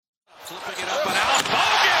Flipping it up and out.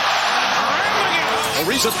 Bogut!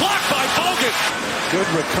 Ariza's blocked by Bogut. Good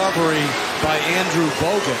recovery by Andrew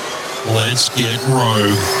Bogut. Let's get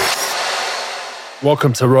rogue.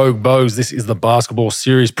 Welcome to Rogue Bows. This is the Basketball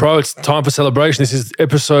Series Pro. It's time for celebration. This is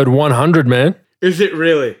episode 100, man. Is it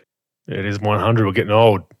really? It is 100. We're getting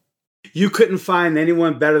old. You couldn't find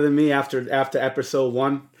anyone better than me after episode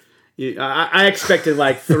one. I expected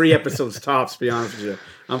like 3 episodes tops. To be honest with you,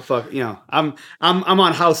 I'm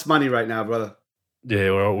on house money right now, brother. Yeah,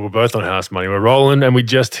 we're both on house money. We're rolling, and we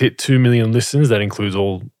just hit 2 million listens. That includes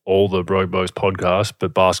all the Rogue Bows podcasts,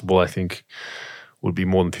 but basketball, I think, would be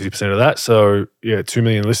more than 50% of that. So, yeah, 2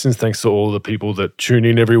 million listens. Thanks to all the people that tune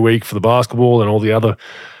in every week for the basketball and all the other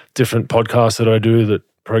different podcasts that I do that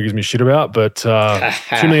Pro gives me shit about. But 2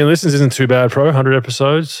 million listens isn't too bad, Pro. 100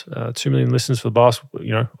 episodes, 2 million listens for the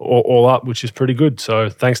basketball, all up, which is pretty good.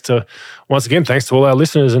 So once again, thanks to all our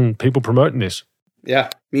listeners and people promoting this.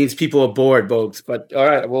 Yeah, means people are bored, Bogues. But all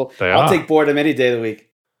right, well, I'll take boredom any day of the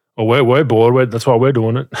week. Well, we're bored. That's why we're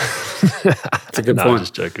doing it. That's a good point. I'm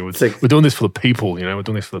just joking. We're doing this for the people, We're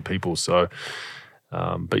doing this for the people. So,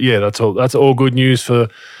 but yeah, that's all good news for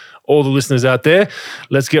all the listeners out there.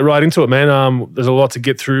 Let's get right into it, man. There's a lot to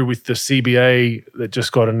get through with the CBA that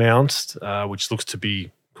just got announced, which looks to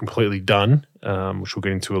be completely done, which we'll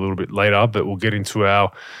get into a little bit later. But we'll get into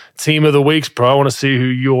our team of the weeks, bro. I want to see who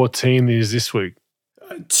your team is this week.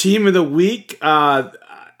 Team of the week, I'm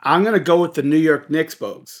going to go with the New York Knicks,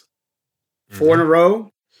 Bogues. 4 in a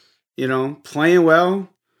row, playing well.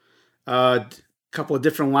 Couple of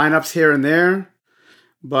different lineups here and there.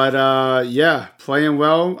 But, yeah, playing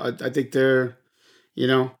well. I think they're,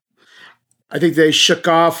 I think they shook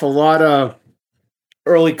off a lot of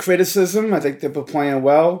early criticism. I think they've been playing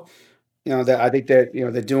well. I think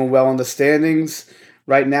they're doing well in the standings.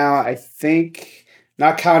 Right now, I think,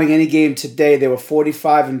 not counting any game today, they were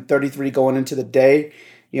 45-33 going into the day.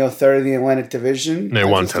 Third in the Atlantic Division. They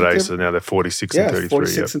won today, so now they're 46-33.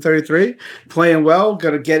 46-33. Playing well,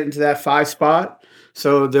 going to get into that 5 spot.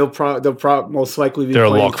 So they'll most likely be. They're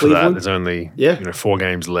playing a lock Cleveland. for that. There's only 4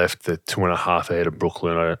 games left. They're 2.5 ahead of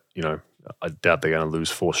Brooklyn. I doubt they're going to lose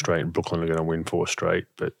 4 straight, and Brooklyn are going to win 4 straight.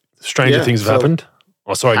 But stranger things have happened.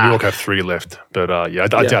 Oh, sorry, New York have 3 left. But I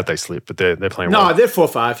doubt they slip. But they're playing well. No, they're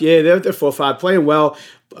 4-5. Yeah, they're 4-5, playing well.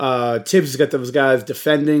 Tibbs has got those guys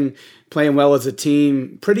defending, playing well as a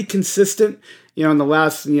team, pretty consistent. In the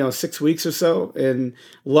last 6 weeks or so, and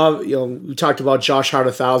love. We talked about Josh Hart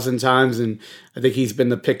 1,000 times, and I think he's been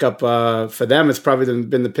the pickup for them. It's probably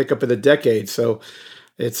been the pickup of the decade. So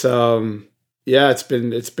it's it's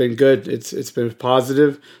been good. It's been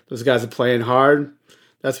positive. Those guys are playing hard.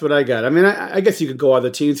 That's what I got. I mean, I guess you could go other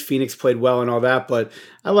teams. Phoenix played well and all that, but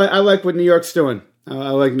I like what New York's doing.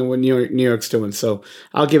 I like what New York's doing. So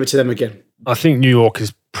I'll give it to them again. I think New York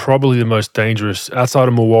is probably the most dangerous outside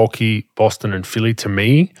of Milwaukee, Boston, and Philly. To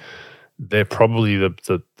me, they're probably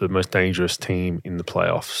the most dangerous team in the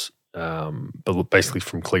playoffs, but basically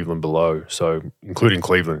from Cleveland below. So including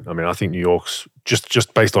Cleveland. I mean, I think New York's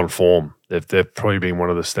just based on form. They've probably been one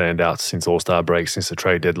of the standouts since All-Star break, since the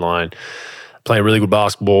trade deadline. Playing really good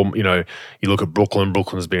basketball. You look at Brooklyn.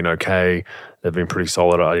 Brooklyn's been okay. They've been pretty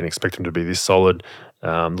solid. I didn't expect them to be this solid.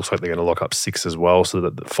 Looks like they're going to lock up 6 as well. So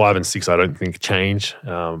that 5 and 6, I don't think change.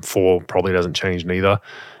 4 probably doesn't change neither.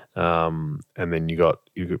 And then you got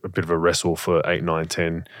a bit of a wrestle for 8, 9,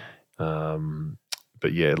 10.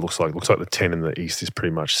 But yeah, it looks like the 10 in the East is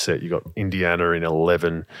pretty much set. You got Indiana in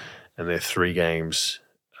 11, and they're 3 games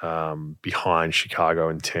behind Chicago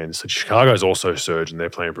in 10. So Chicago's also surged, and they're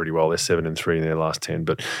playing pretty well. They're 7-3 in their last 10.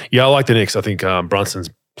 But yeah, I like the Knicks. I think Brunson's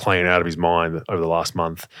playing out of his mind over the last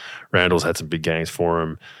month. Randall's had some big games for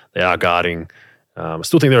him. They are guarding. I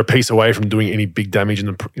still think they're a piece away from doing any big damage in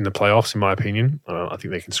the playoffs, in my opinion. I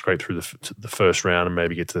think they can scrape through the first round and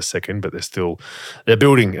maybe get to the second, but they're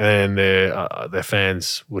building, and their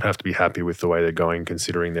fans would have to be happy with the way they're going,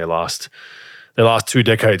 considering their last 2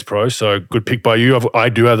 decades, Pro. So good pick by you. I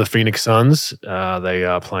do have the Phoenix Suns. They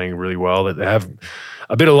are playing really well. They have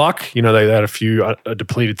a bit of luck. They had a few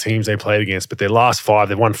depleted teams they played against, but their last 5,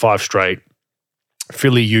 they've won 5 straight.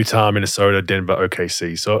 Philly, Utah, Minnesota, Denver,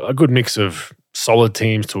 OKC. So a good mix of solid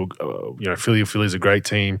teams to, Philly's a great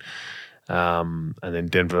team. And then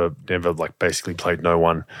Denver basically played no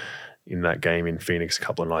one in that game in Phoenix a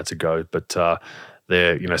couple of nights ago. But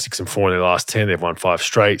they're 6-4 in their last 10. They've won 5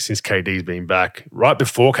 straight since KD's been back. Right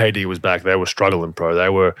before KD was back, they were struggling, Pro. They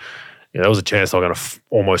were, there was a chance they were going to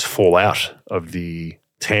almost fall out of the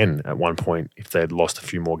 10 at one point if they'd lost a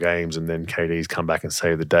few more games, and then KD's come back and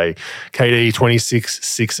saved the day. KD 26,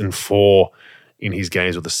 6-4 in his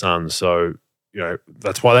games with the Suns. So,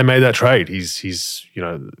 that's why they made that trade. He's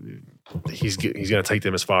he's going to take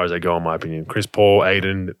them as far as they go, in my opinion. Chris Paul,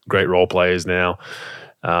 Aiden, great role players now.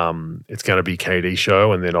 It's going to be KD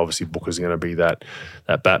show, and then obviously Booker's going to be that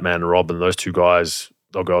Batman and Robin. Those two guys,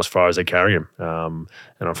 they'll go as far as they carry him. And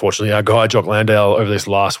unfortunately, our guy Jock Landale over this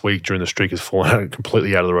last week during the streak has fallen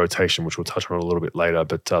completely out of the rotation, which we'll touch on a little bit later.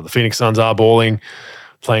 But the Phoenix Suns are balling,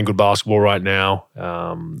 playing good basketball right now.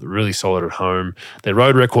 They're really solid at home. Their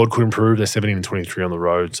road record could improve. They're 17-23 on the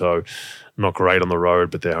road, so not great on the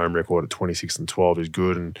road, but their home record at 26-12 is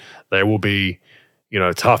good, and they will be,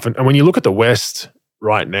 tough. And when you look at the West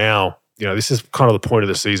right now, this is kind of the point of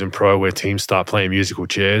the season, Pro, where teams start playing musical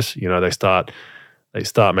chairs. They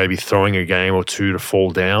start maybe throwing a game or two to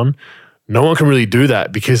fall down. No one can really do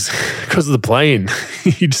that because of the play-in.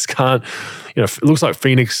 You just can't. It looks like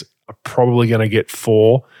Phoenix are probably going to get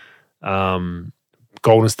 4.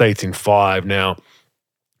 Golden State's in 5 now.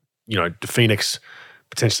 The Phoenix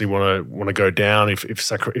potentially want to go down if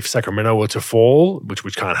Sacramento were to fall,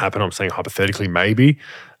 which can't happen. I'm saying hypothetically, maybe.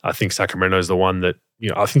 I think Sacramento is the one that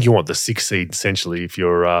I think you want the 6th seed essentially. If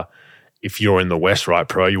you're in the West, right,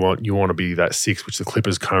 Pro, you want to be that 6, which the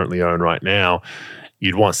Clippers currently own right now.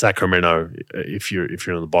 You'd want Sacramento if you're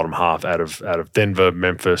in the bottom half out of Denver,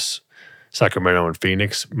 Memphis, Sacramento, and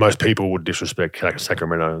Phoenix. Most people would disrespect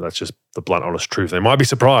Sacramento. That's just the blunt, honest truth. They might be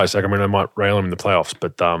surprised. Sacramento might rail them in the playoffs,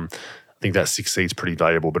 but I think that 6th seed's pretty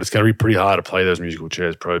valuable, but it's going to be pretty hard to play those musical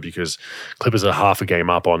chairs, Pro, because Clippers are half a game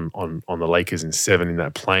up on the Lakers in 7 in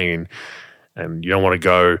that play-in, and you don't want to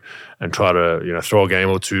go and try to throw a game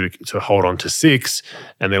or two to hold on to 6,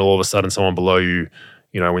 and then all of a sudden someone below you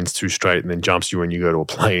wins 2 straight and then jumps you and you go to a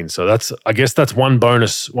play-in. So I guess that's one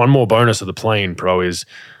more bonus of the play-in, Pro, is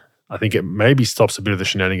I think it maybe stops a bit of the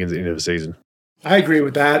shenanigans at the end of the season. I agree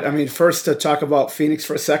with that. I mean, first to talk about Phoenix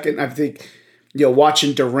for a second, I think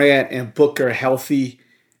watching Durant and Booker healthy,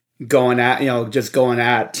 going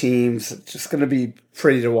at teams, it's just going to be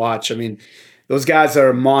pretty to watch. I mean, those guys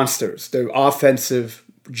are monsters. They're offensive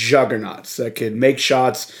juggernauts that can make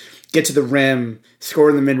shots, get to the rim, score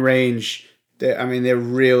in the mid-range. Their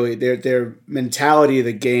mentality of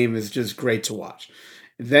the game is just great to watch.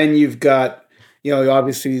 Then you've got,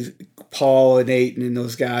 obviously Paul and Ayton and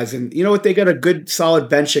those guys. And you know what? They got a good, solid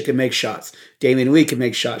bench that can make shots. Damian Lee can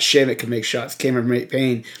make shots. Shamit can make shots. Cameron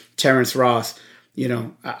Payne, Terrence Ross.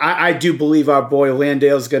 I do believe our boy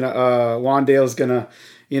Wandale's gonna,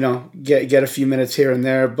 get a few minutes here and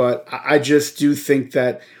there. But I just do think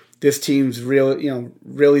that this team's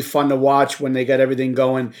really fun to watch when they got everything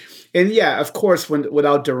going. And yeah, of course,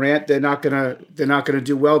 without Durant, they're not gonna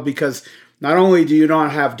do well, because not only do you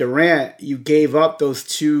not have Durant, you gave up those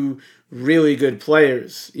 2 really good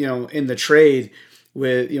players, in the trade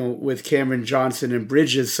with Cameron Johnson and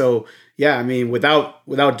Bridges. So yeah, I mean, without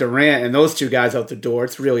Durant and those 2 guys out the door,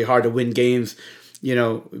 it's really hard to win games,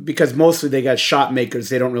 because mostly they got shot makers.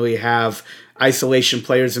 They don't really have isolation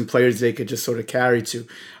players and players they could just sort of carry to.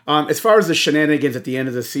 As far as the shenanigans at the end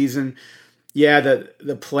of the season, yeah,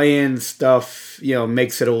 the play-in stuff,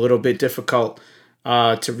 makes it a little bit difficult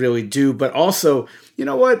to really do. But also, you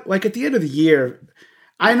know what? Like at the end of the year,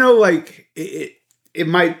 I know like it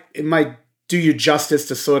might do you justice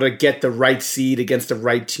to sort of get the right seed against the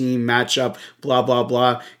right team matchup, blah, blah,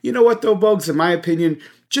 blah. You know what though, Bugs? In my opinion,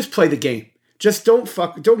 just play the game. Just don't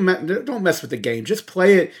mess with the game. Just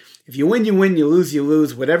play it. If you win, you win. You lose, you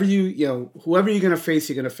lose. Whatever whoever you're gonna face,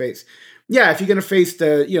 you're gonna face. Yeah, if you're gonna face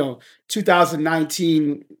the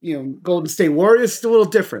 2019 Golden State Warriors, it's a little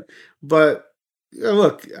different. But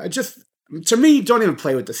look, to me, don't even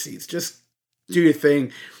play with the seeds. Just do your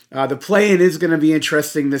thing. The play-in is going to be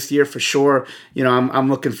interesting this year for sure. I'm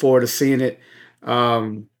looking forward to seeing it.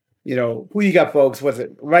 Who you got, folks? Was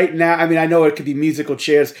it right now? I mean, I know it could be musical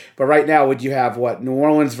chairs, but right now, would you have what? New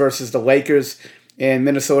Orleans versus the Lakers and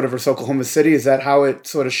Minnesota versus Oklahoma City? Is that how it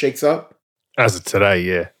sort of shakes up? As of today,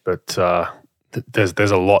 yeah. But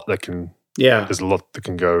there's a lot that can. Yeah. There's a lot that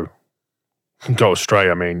can go astray.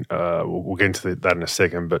 I mean, we'll get into that in a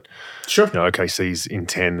second, but sure. OKC's in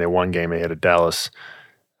 10. They're 1 game ahead of Dallas.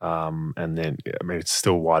 And then, I mean, it's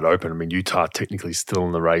still wide open. I mean, Utah technically still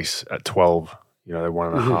in the race at 12. They're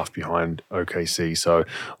 1.5 behind OKC. So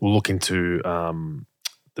we'll look into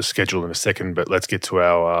the schedule in a second, but let's get to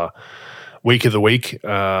our week of the week.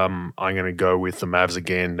 I'm going to go with the Mavs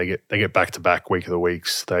again. They get back-to-back week of the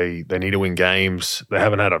weeks. They need to win games. They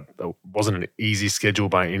haven't had wasn't an easy schedule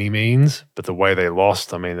by any means, but the way they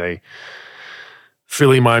lost, I mean,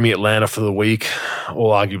 Philly, Miami, Atlanta for the week,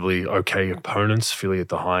 all arguably okay opponents. Philly at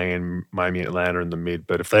the high end, Miami, Atlanta in the mid.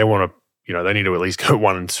 But if they want to, they need to at least go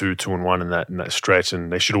 1-2, 2-1 in that stretch. And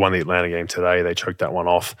they should have won the Atlanta game today. They choked that one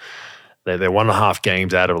off. They're 1.5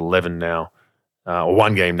 games out of 11 now. or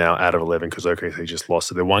one game now out of 11 because OKC just lost.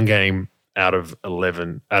 So they're one game out of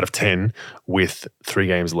 10 with 3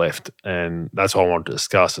 games left. And that's what I wanted to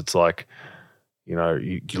discuss. It's like,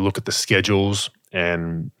 you look at the schedules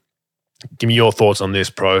and give me your thoughts on this,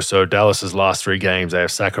 Pro. So Dallas's last 3 games, they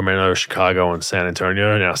have Sacramento, Chicago, and San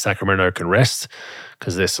Antonio. Now Sacramento can rest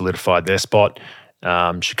because they're solidified their spot.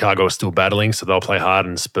 Chicago is still battling, so they'll play hard.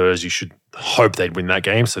 And Spurs, you should hope they'd win that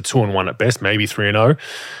game. So 2-1 at best, maybe 3-0.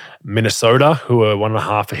 Minnesota, who are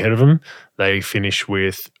 1.5 ahead of them, they finish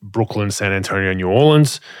with Brooklyn, San Antonio, New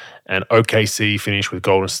Orleans, and OKC finish with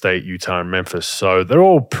Golden State, Utah, and Memphis. So they're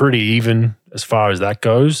all pretty even as far as that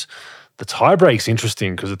goes. The tiebreak's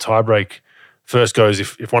interesting because the tiebreak first goes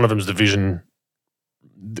if one of them's division.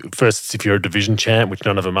 First, if you're a division champ, which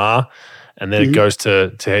none of them are, and then it goes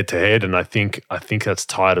to head to head, and I think that's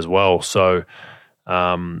tied as well. So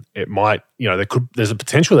it might, there's a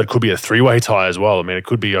potential that it could be a 3-way tie as well. I mean, it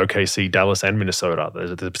could be OKC, Dallas, and Minnesota.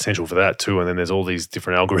 There's a potential for that too, and then there's all these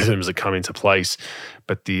different algorithms that come into place.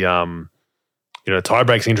 But the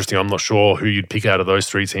tiebreak's interesting. I'm not sure who you'd pick out of those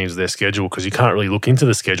 3 teams, their schedule, because you can't really look into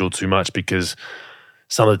the schedule too much because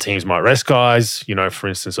some of the teams might rest guys. For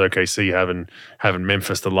instance, OKC having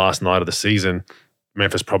Memphis the last night of the season.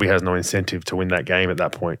 Memphis probably has no incentive to win that game at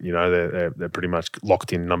that point. They're pretty much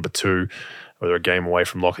locked in number 2, or they're a game away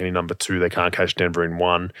from locking in number 2. They can't catch Denver in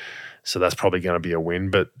 1. So that's probably going to be a win.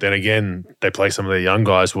 But then again, they play some of their young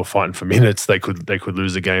guys who are fighting for minutes. They could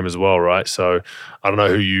lose the game as well, right? So I don't know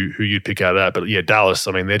who you'd pick out of that. But yeah, Dallas,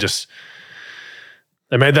 I mean, they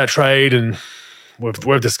made that trade, and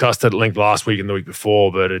we've discussed it at length last week and the week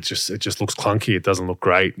before, but it just looks clunky. It doesn't look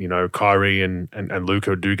great. Kyrie and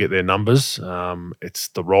Luka do get their numbers. It's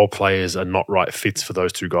the role players are not right fits for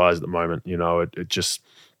those 2 guys at the moment.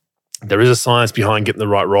 There is a science behind getting the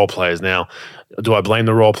right role players. Now, do I blame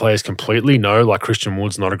the role players completely? No, like Christian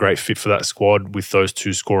Wood's not a great fit for that squad with those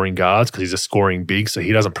 2 scoring guards because he's a scoring big, so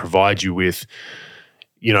he doesn't provide you with,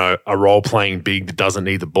 a role-playing big that doesn't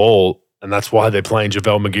need the ball, and that's why they're playing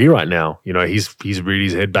JaVale McGee right now. He's really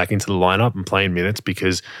his head back into the lineup and playing minutes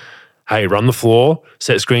because, hey, run the floor,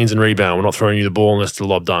 set screens and rebound. We're not throwing you the ball unless it's a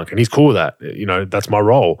lob dunk, and he's cool with that. That's my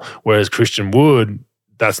role. Whereas Christian Wood,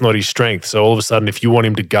 that's not his strength. So all of a sudden, if you want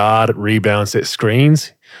him to guard, rebound, set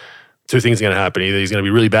screens, 2 things are going to happen. Either he's going to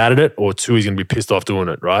be really bad at it, or 2, he's going to be pissed off doing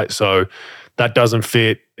it, right? So that doesn't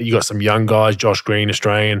fit. You got some young guys, Josh Green,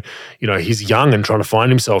 Australian. He's young and trying to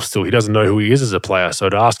find himself still. He doesn't know who he is as a player. So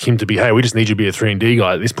to ask him to be, hey, we just need you to be a 3-and-D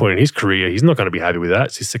guy at this point in his career, he's not going to be happy with that.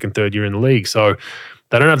 It's his 2nd, 3rd year in the league. So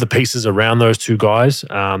they don't have the pieces around those 2 guys.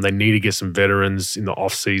 They need to get some veterans in the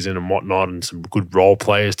offseason and whatnot and some good role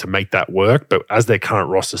players to make that work. But as their current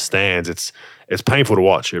roster stands, it's painful to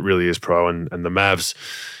watch. It really is, Pro. And the Mavs,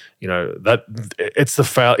 that it's the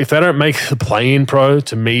fail. If they don't make the play-in, Pro,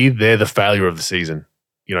 to me, they're the failure of the season.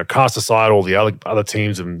 Cast aside all the other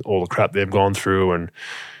teams and all the crap they've gone through, and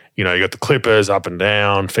you got the Clippers up and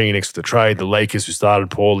down, Phoenix with the trade, the Lakers who started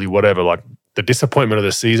poorly, whatever. Like, the disappointment of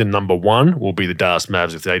the season, number 1, will be the Dallas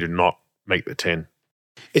Mavs if they do not make the 10.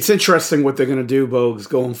 It's interesting what they're going to do, Bogues,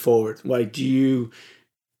 going forward. Like, do you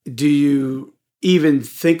even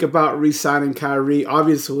think about re-signing Kyrie?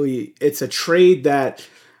 Obviously, it's a trade that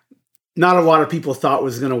not a lot of people thought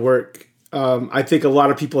was going to work. I think a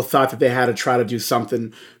lot of people thought that they had to try to do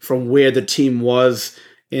something from where the team was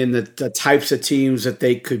in the types of teams that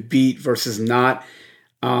they could beat versus not.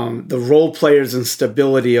 The role players and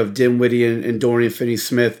stability of Dinwiddie and Dorian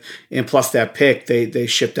Finney-Smith, and plus that pick, they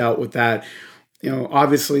shipped out with that.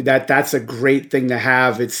 Obviously that's a great thing to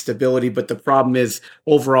have. It's stability, but the problem is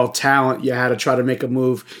overall talent. You had to try to make a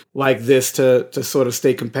move like this to sort of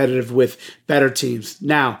stay competitive with better teams.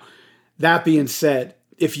 Now, that being said,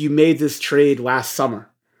 if you made this trade last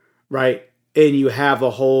summer, right, and you have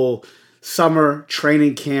a whole summer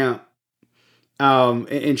training camp,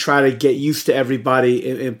 and try to get used to everybody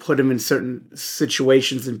and put them in certain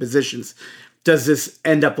situations and positions, does this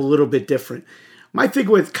end up a little bit different? My thing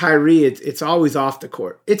with Kyrie, it's always off the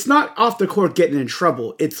court. It's not off the court getting in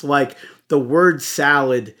trouble. It's like the word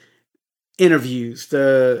salad interviews,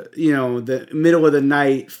 the middle of the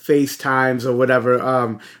night FaceTimes or whatever,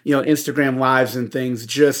 Instagram lives and things,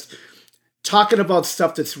 just talking about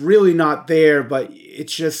stuff that's really not there, but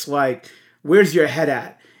it's just like, where's your head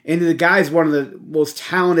at? And the guy's one of the most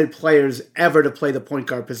talented players ever to play the point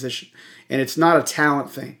guard position. And it's not a talent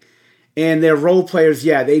thing. And their role players,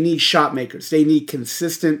 they need shot makers. They need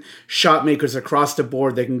consistent shot makers across the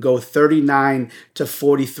board that can go 39 to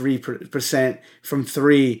 43% from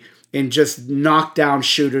 3 and just knock down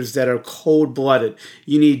shooters that are cold-blooded.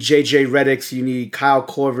 You need J.J. Redicks. You need Kyle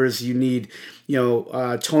Korvers. You need,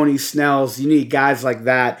 Tony Snells. You need guys like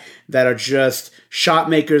that are just shot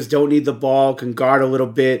makers, don't need the ball, can guard a little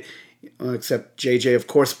bit, except JJ, of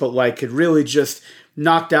course, but like could really just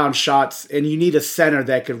knock down shots. And you need a center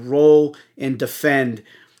that could roll and defend.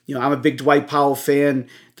 I'm a big Dwight Powell fan.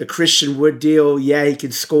 The Christian Wood deal, yeah, he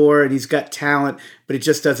can score and he's got talent, but it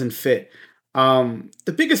just doesn't fit.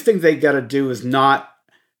 The biggest thing they got to do is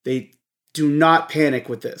they do not panic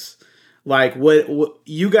with this. Like what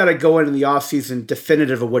you got to go into the offseason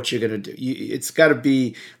definitive of what you're going to do. It's got to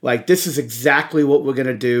be like, this is exactly what we're going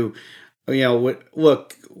to do.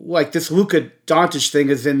 Look, like this Luka Doncic thing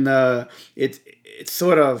is it's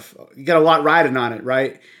sort of, you got a lot riding on it,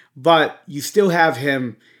 right? But you still have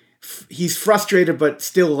him. He's frustrated, but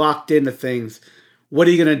still locked into things. What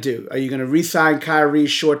are you going to do? Are you going to re-sign Kyrie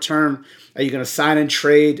short term? Are you going to sign and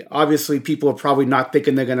trade? Obviously, people are probably not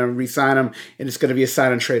thinking they're going to re-sign him, and it's going to be a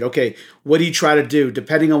sign and trade. Okay, what do you try to do?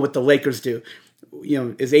 Depending on what the Lakers do.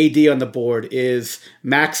 Is AD on the board? Is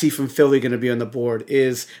Maxey from Philly going to be on the board?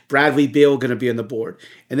 Is Bradley Beal going to be on the board?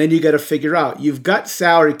 And then you got to figure out. You've got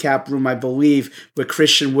salary cap room, I believe, with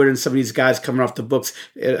Christian Wood and some of these guys coming off the books,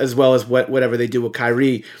 as well as whatever they do with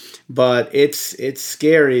Kyrie. But it's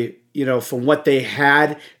scary, from what they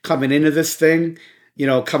had coming into this thing,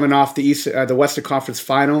 coming off the Western Conference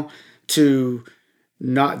Final to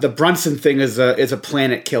not the Brunson thing is a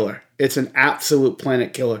planet killer. It's an absolute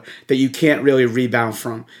planet killer that you can't really rebound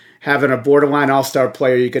from. Having a borderline all-star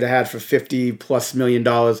player you could have had for $50+ million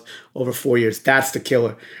over 4 years, that's the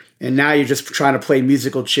killer. And now you're just trying to play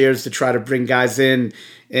musical chairs to try to bring guys in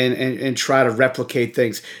and try to replicate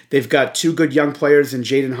things. They've got two good young players in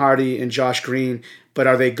Jaden Hardy and Josh Green, but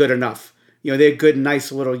are they good enough? They're good,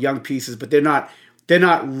 nice little young pieces, but they're not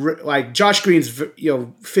like Josh Green's,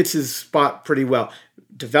 fits his spot pretty well.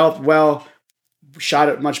 Developed well, shot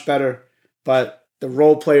it much better, but the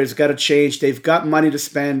role players got to change. They've got money to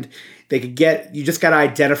spend. You just got to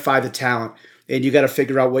identify the talent, and you got to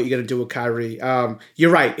figure out what you're going to do with Kyrie.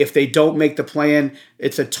 You're right. If they don't make the plan,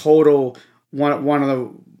 it's a total one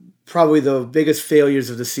of probably the biggest failures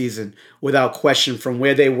of the season, without question, from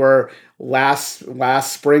where they were last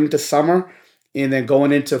spring to summer, and then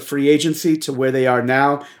going into free agency to where they are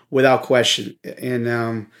now, without question.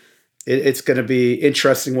 And it's going to be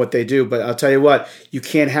interesting what they do. But I'll tell you what, you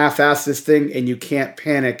can't half-ass this thing, and you can't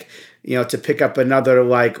panic, to pick up another,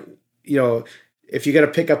 if you're going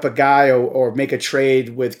to pick up a guy or make a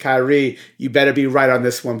trade with Kyrie, you better be right on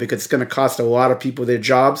this one, because it's going to cost a lot of people their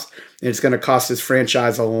jobs, and it's going to cost this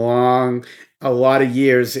franchise a lot of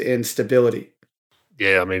years in stability.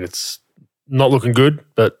 Yeah, I mean, it's not looking good,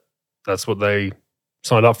 but that's what they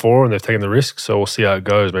signed up for, and they've taken the risk. So we'll see how it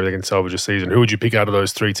goes. Maybe they can salvage a season. Who would you pick out of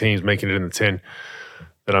those three teams making it in the 10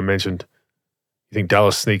 that I mentioned? You think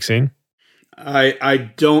Dallas sneaks in?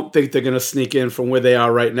 I don't think they're going to sneak in from where they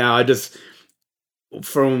are right now.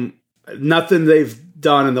 From nothing they've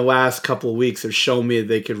done in the last couple of weeks have shown me that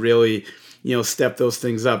they could really, step those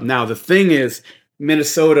things up. Now, the thing is,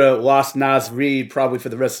 Minnesota lost Naz Reid probably for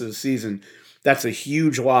the rest of the season. That's a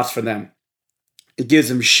huge loss for them. It gives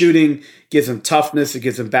them shooting, gives them toughness, it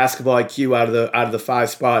gives them basketball IQ out of the 5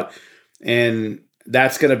 spot, and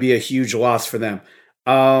that's going to be a huge loss for them.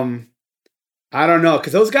 I don't know,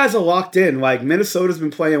 because those guys are locked in. Like, Minnesota's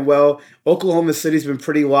been playing well. Oklahoma City's been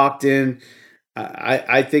pretty locked in.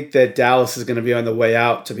 I think that Dallas is going to be on the way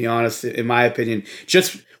out, to be honest, in my opinion.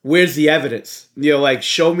 Just where's the evidence?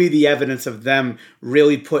 Show me the evidence of them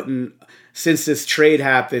really putting, since this trade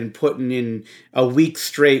happened, putting in a week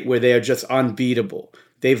straight where they are just unbeatable.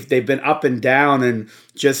 They've been up and down, and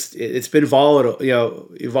just it's been volatile,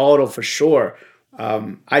 volatile for sure. I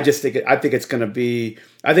think it's going to be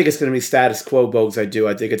status quo, Bogues.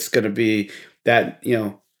 I think it's going to be that,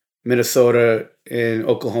 Minnesota and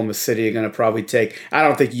Oklahoma City are going to probably take. I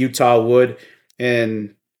don't think Utah would,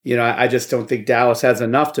 and I just don't think Dallas has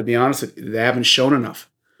enough, to be honest with you. They haven't shown enough.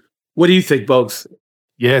 What do you think, Bogues?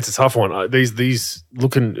 Yeah, it's a tough one. These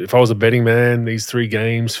looking. If I was a betting man, these 3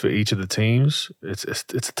 games for each of the teams, it's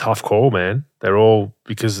a tough call, man. They're all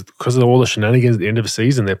because of all the shenanigans at the end of the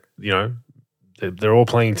season. They're all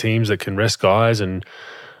playing teams that can rest guys and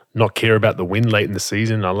not care about the win late in the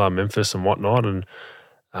season, a la Memphis and whatnot, and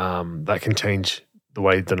that can change the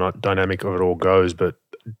way the dynamic of it all goes. But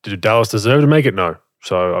did Dallas deserve to make it? No.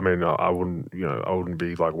 So I mean, I wouldn't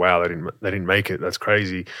be like, wow, they didn't make it. That's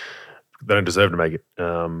crazy. They don't deserve to make it.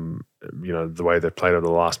 The way they've played over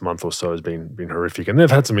the last month or so has been horrific, and they've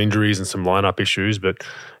had some injuries and some lineup issues. But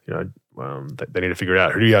they need to figure it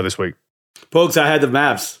out. Who do you have this week? Folks, I had the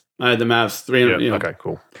Mavs. 3. Yeah, okay,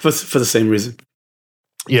 cool. For the same reason.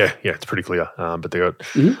 Yeah, it's pretty clear. But they got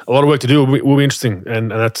a lot of work to do. Will be interesting,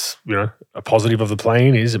 and that's a positive of the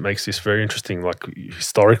play-in is it makes this very interesting. Like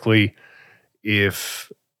historically,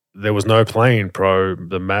 if there was no play-in, Pro,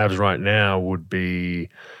 the Mavs right now would be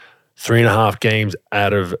 3.5 games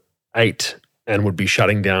out of 8, and would be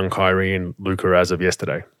shutting down Kyrie and Luka as of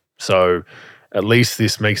yesterday. So at least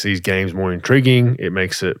this makes these games more intriguing. It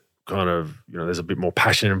makes it kind of, there's a bit more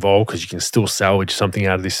passion involved because you can still salvage something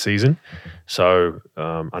out of this season. So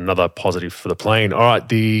another positive for the play-in. All right,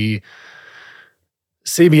 the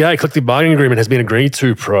CBA, collective bargaining agreement, has been agreed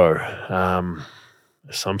to, Pro.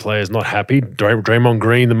 Some players not happy. Draymond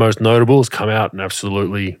Green, the most notable, has come out and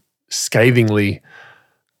absolutely scathingly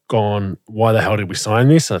gone, why the hell did we sign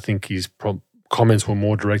this? I think his comments were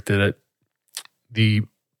more directed at the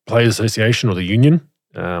Players Association or the union.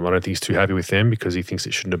 I don't think he's too happy with them because he thinks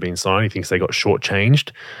it shouldn't have been signed. He thinks they got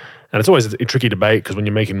shortchanged. And it's always a tricky debate because when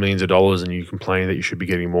you're making millions of dollars and you complain that you should be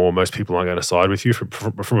getting more, most people aren't going to side with you.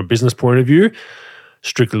 From a business point of view,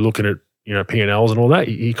 strictly looking at P&Ls and all that,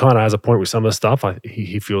 he kind of has a point with some of the stuff.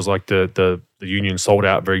 He feels like the union sold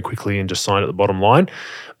out very quickly and just signed at the bottom line.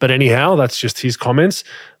 But anyhow, that's just his comments.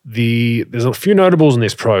 There's a few notables in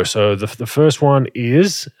this, Pro. So the first one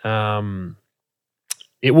is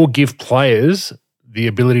it will give players the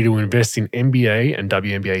ability to invest in NBA and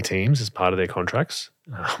WNBA teams as part of their contracts,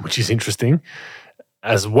 which is interesting,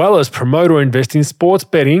 as well as promote or invest in sports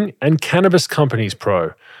betting and cannabis companies,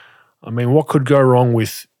 Pro. I mean, what could go wrong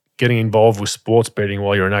with getting involved with sports betting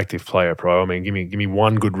while you're an active player, Pro? I mean, give me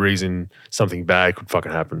one good reason something bad could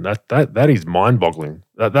fucking happen. That is mind-boggling.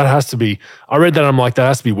 That has to be. I read that and I'm like, that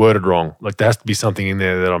has to be worded wrong. Like there has to be something in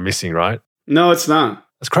there that I'm missing, right? No, it's not.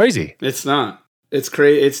 That's crazy. It's not. It's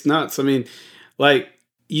crazy. It's nuts. I mean,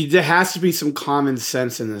 there has to be some common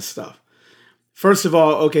sense in this stuff. First of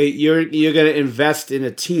all, okay, you're going to invest in a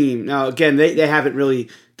team. Now, again, they haven't really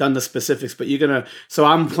done the specifics, but so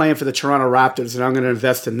I'm playing for the Toronto Raptors and I'm going to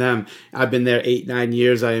invest in them. I've been there 8-9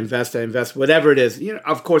 years. I invest, whatever it is.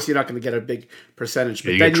 Of course, you're not going to get a big percentage.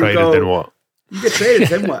 But you get traded, then what? You get traded,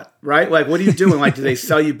 then what? Right? Like, what are you doing? Like, do they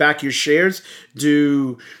sell you back your shares?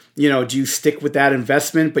 Do you stick with that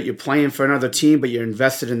investment, but you're playing for another team, but you're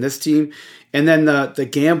invested in this team? And then the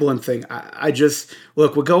gambling thing, I just,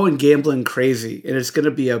 look, we're going gambling crazy, and it's going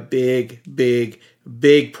to be a big, big,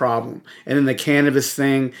 big problem. And then the cannabis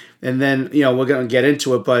thing, and then, we're going to get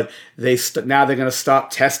into it, but now they're going to stop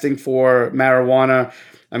testing for marijuana.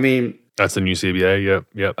 I mean, that's the new CBA,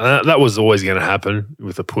 yeah. And that was always going to happen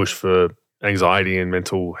with a push for anxiety and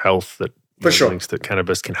mental health that links that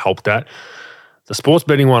cannabis can help that. The sports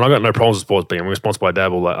betting one, I got no problems with sports betting. I'm sponsored by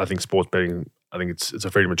Dabble. I think sports betting, it's a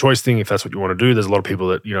freedom of choice thing. If that's what you want to do, there's a lot of people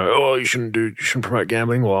that you shouldn't promote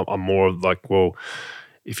gambling. Well, I'm more like, well,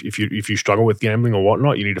 if you struggle with gambling or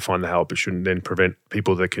whatnot, you need to find the help. It shouldn't then prevent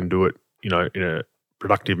people that can do it, in a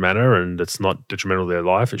productive manner and it's not detrimental to their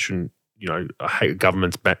life. It shouldn't. I hate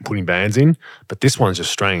governments putting bans in, but this one's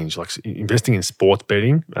just strange. Like investing in sports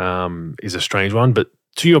betting is a strange one. But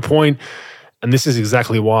to your point. And this is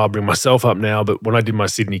exactly why I bring myself up now, but when I did my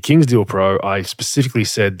Sydney Kings deal, Pro, I specifically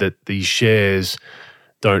said that these shares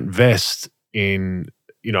don't vest in,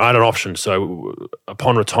 I had an option. So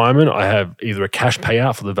upon retirement, I have either a cash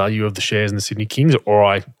payout for the value of the shares in the Sydney Kings or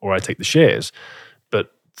I take the shares.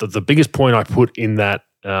 But the biggest point I put in that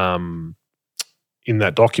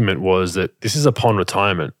document was that this is upon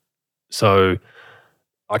retirement. So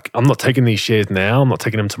I'm not taking these shares now. I'm not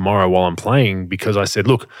taking them tomorrow while I'm playing because I said,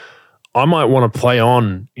 look, I might want to play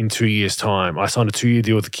on in 2 years' time. I signed a 2-year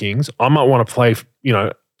deal with the Kings. I might want to play,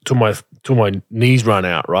 till my knees run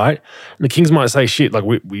out, right? And the Kings might say, "Shit, like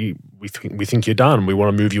we think you're done. We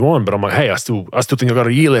want to move you on." But I'm like, "Hey, I still think I've got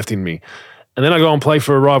a year left in me." And then I go and play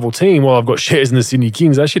for a rival team while I've got shares in the Sydney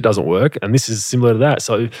Kings. That shit doesn't work. And this is similar to that.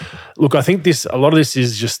 So, look, I think a lot of this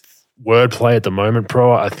is just wordplay at the moment,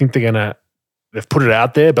 Pro. I think they've put it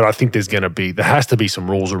out there, but I think there has to be some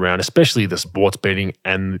rules around, especially the sports betting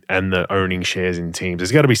and the owning shares in teams.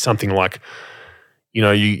 There's got to be something like,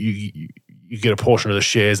 you get a portion of the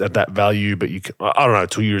shares at that value, but I don't know,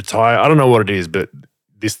 till you retire. I don't know what it is, but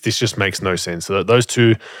this just makes no sense. So those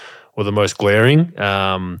two were the most glaring.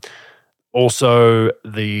 Also,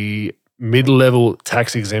 the mid-level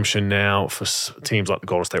tax exemption now for teams like the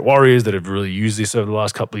Golden State Warriors that have really used this over the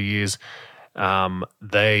last couple of years.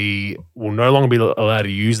 They will no longer be allowed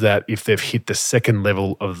to use that if they've hit the second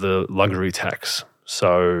level of the luxury tax.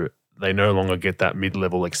 So they no longer get that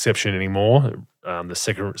mid-level exception anymore.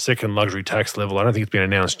 The second luxury tax level, I don't think it's been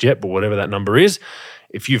announced yet, but whatever that number is,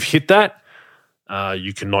 if you've hit that,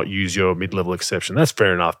 you cannot use your mid-level exception. That's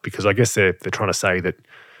fair enough because I guess they're trying to say that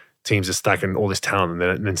teams are stacking all this talent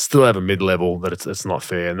and then still have a mid-level that it's not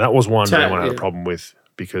fair. And that was one that everyone had a problem with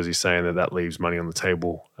because he's saying that leaves money on the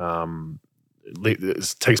table.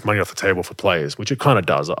 It takes money off the table for players, which it kind of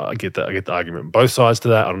does. I get that. I get the argument. Both sides to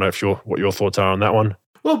that. I don't know what your thoughts are on that one.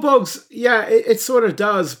 Well, Bogues, yeah, it sort of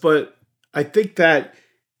does, but I think that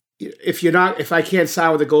if I can't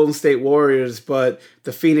sign with the Golden State Warriors, but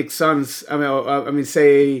the Phoenix Suns,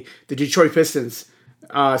 say the Detroit Pistons,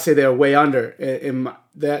 say they're way under,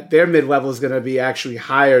 that their mid-level is going to be actually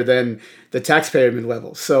higher than the taxpayer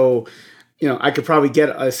mid-level. So, I could probably get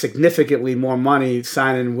a significantly more money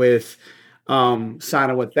signing with them.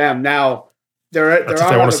 Now, That's if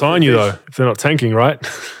they want to sign you, though, if they're not tanking, right?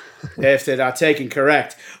 If they're not taking,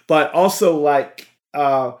 correct. But also,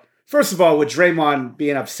 first of all, with Draymond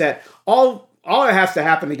being upset, all that has to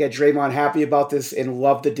happen to get Draymond happy about this and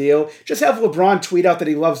love the deal, just have LeBron tweet out that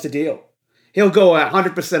he loves the deal. He'll go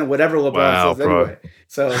 100% of whatever LeBron says anyway.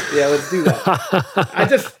 So, yeah, let's do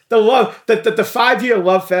that. The 5-year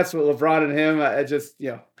love fest with LeBron and him,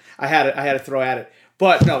 I had to throw at it.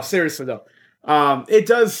 But no, seriously though, it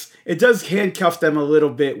does handcuff them a little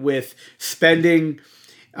bit with spending.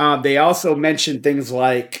 They also mentioned things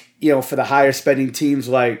like, for the higher spending teams,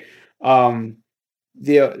 like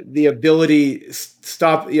the ability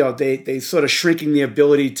stop. They sort of shrinking the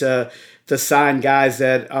ability to sign guys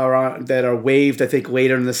that are waived, I think,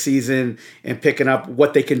 later in the season, and picking up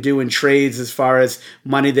what they can do in trades as far as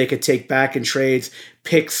money they could take back in trades.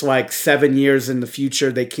 Picks like 7 years in the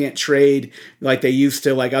future they can't trade like they used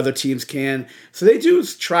to, like other teams can. So they do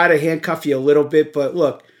try to handcuff you a little bit. But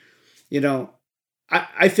look,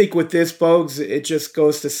 I think with this, Bogues, it just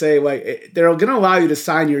goes to say, they're going to allow you to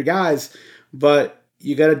sign your guys, but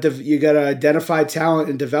you gotta identify talent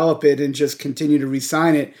and develop it and just continue to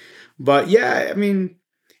re-sign it. But yeah,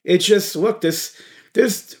 it's just, look, there's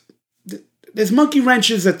monkey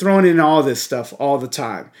wrenches that are thrown in all this stuff all the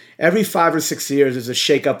time. Every 5 or 6 years, there's a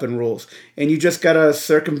shake-up in rules, and you just gotta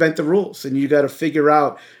circumvent the rules, and you gotta figure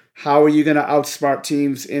out how are you gonna outsmart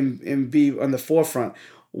teams and be on the forefront.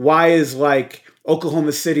 Why is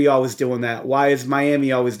Oklahoma City always doing that? Why is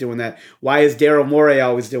Miami always doing that? Why is Daryl Morey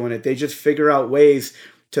always doing it? They just figure out ways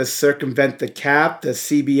to circumvent the cap, the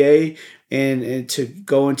CBA, and to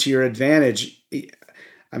go into your advantage.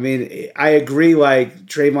 I agree,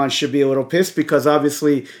 Draymond should be a little pissed because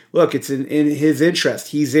obviously, look, it's in his interest.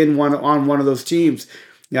 He's on one of those teams.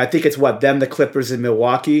 I think it's them, the Clippers, and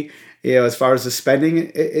Milwaukee. As far as the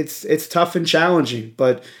spending, it's tough and challenging,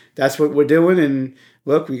 but that's what we're doing. And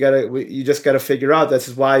look, you just gotta figure out. This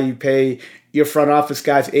is why you pay your front office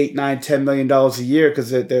guys $8, $9, $10 million a year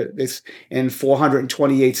because and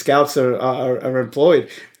 428 scouts are employed.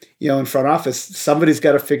 In front office, somebody's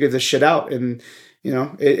got to figure this shit out, and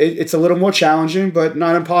it's a little more challenging, but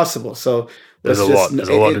not impossible. So there's a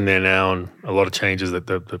lot in there now, and a lot of changes that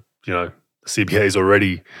the CBA is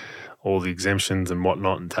already all the exemptions and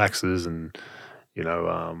whatnot and taxes and.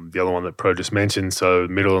 The other one that Pro just mentioned, so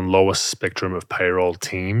middle and lower spectrum of payroll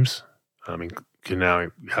teams, can now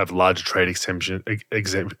have larger trade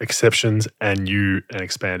exceptions and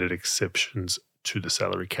expanded exceptions to the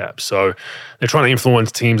salary cap. So they're trying to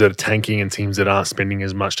influence teams that are tanking and teams that aren't spending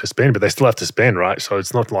as much to spend, but they still have to spend, right? So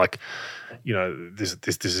it's not like, this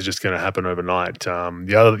is just going to happen overnight.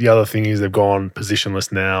 The other thing is they've gone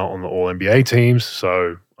positionless now on the All NBA teams,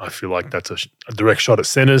 so I feel like that's a direct shot at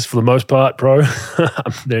centers for the most part, Pro,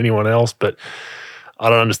 than anyone else. But I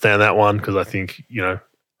don't understand that one because I think, a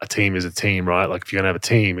team is a team, right? Like if you're going to have a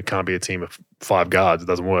team, it can't be a team of 5 guards. It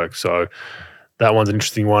doesn't work. So that one's an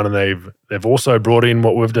interesting one. And they've also brought in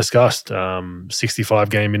what we've discussed, 65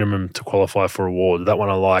 game minimum to qualify for awards. That one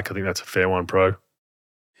I like. I think that's a fair one, Pro.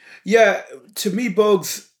 Yeah, to me,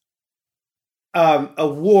 Bogues,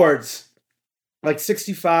 awards,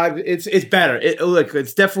 65, it's better.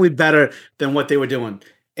 It's definitely better than what they were doing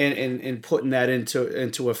and putting that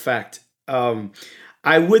into effect.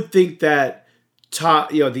 I would think that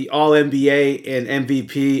the All NBA and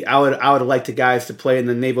MVP, I would like the guys to play in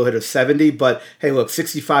the neighborhood of 70. But hey, look,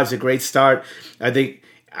 65 is a great start. I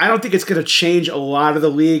don't think it's going to change a lot of the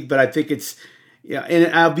league, but I think it's.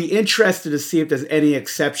 And I'll be interested to see if there's any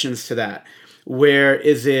exceptions to that. Where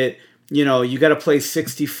is it? You got to play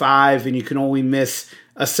 65 and you can only miss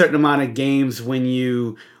a certain amount of games when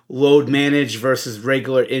you load manage versus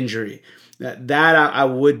regular injury. That I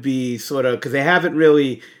would be sort of, because they haven't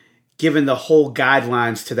really given the whole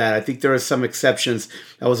guidelines to that. I think there are some exceptions.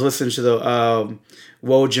 I was listening to the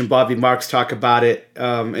Woj and Bobby Marks talk about it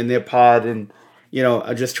in their pod, and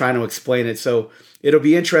I'm just trying to explain it. So it'll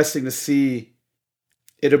be interesting to see.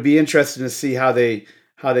 How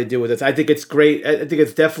they deal with this. I think it's great. I think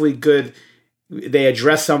it's definitely good. they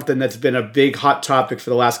address something that's been a big hot topic for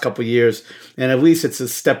the last couple of years, and at least it's a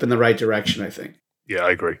step in the right direction, I think. Yeah,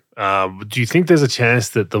 I agree. Do you think there's a chance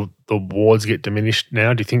that the awards get diminished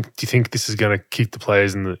now? Do you think this is going to kick the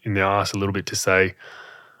players in the arse a little bit to say,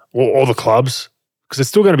 or the clubs? Because there's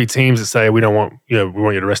still going to be teams that say we don't want, we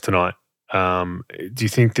want you to rest tonight. Do you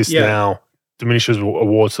think this now diminishes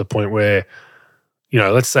awards to the point where,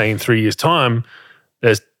 let's say in 3 years' time,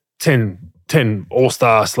 there's 10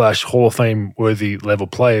 All-Star / Hall of Fame worthy level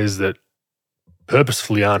players that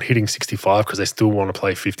purposefully aren't hitting 65 because they still want to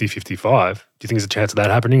play 50, 55. Do you think there's a chance of that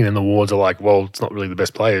happening? And then the awards are like, well, it's not really the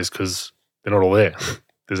best players because they're not all there.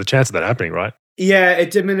 There's a chance of that happening, right? Yeah,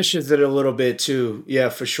 it diminishes it a little bit too. Yeah,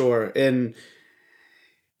 for sure. And,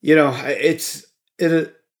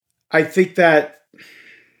 I think that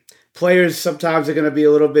players sometimes are going to be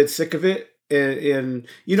a little bit sick of it. And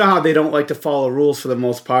you know how they don't like to follow rules for the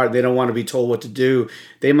most part. They don't want to be told what to do.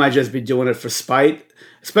 They might just be doing it for spite,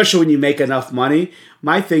 especially when you make enough money.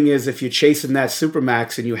 My thing is, if you're chasing that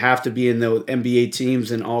supermax and you have to be in the NBA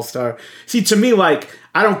teams and All-Star. See, to me, I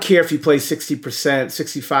don't care if you play 60%,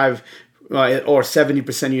 65 or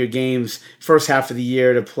 70% of your games first half of the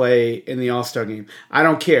year to play in the All-Star game. I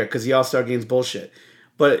don't care because the All-Star game is bullshit.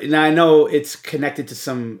 But and I know it's connected to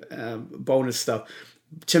some bonus stuff.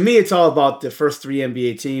 To me, it's all about the first 3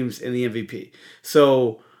 NBA teams and the MVP.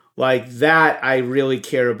 So, that, I really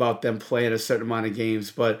care about them playing a certain amount of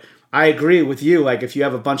games. But I agree with you. If you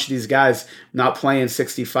have a bunch of these guys not playing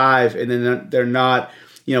 65 and then they're not,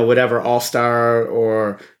 whatever, all-star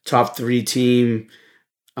or top 3 team,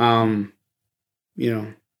 I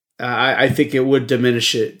think it would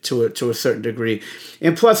diminish it to a certain degree.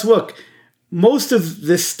 And plus, look, most of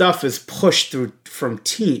this stuff is pushed through from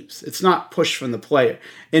teams. It's not pushed from the player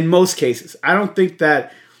in most cases. I think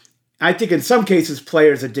in some cases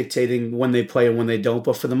players are dictating when they play and when they don't.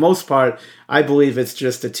 But for the most part, I believe it's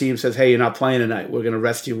just the team says, hey, you're not playing tonight. We're going to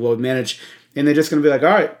rest you, we'll manage. And they're just going to be like, all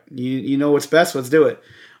right, you know what's best, let's do it.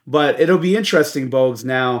 But it'll be interesting, Bogues,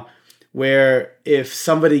 now where if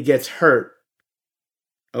somebody gets hurt,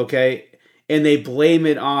 okay, and they blame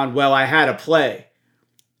it on, well, I had to play.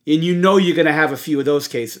 And you're going to have a few of those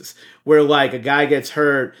cases where a guy gets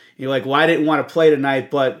hurt. And you're like, well, I didn't want to play tonight,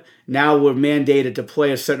 but now we're mandated to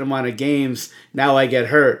play a certain amount of games. Now I get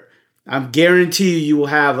hurt. I'm guarantee you will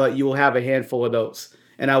have a handful of those.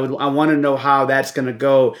 And I want to know how that's going to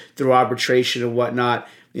go through arbitration and whatnot,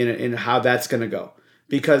 and how that's going to go.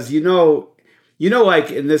 Because in our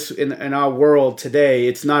world today,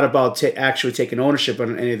 it's not about actually taking ownership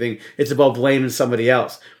on anything. It's about blaming somebody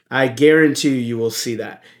else. I guarantee you will see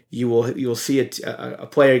that. You'll see a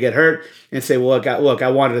player get hurt and say, well, look,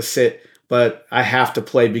 I wanted to sit, but I have to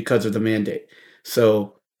play because of the mandate.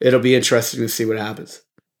 So it'll be interesting to see what happens.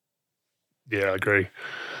 Yeah, I agree.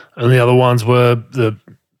 And the other ones were the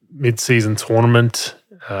mid-season tournament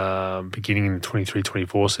beginning in the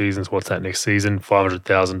 23-24 seasons. What's that next season?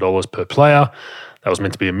 $500,000 per player. That was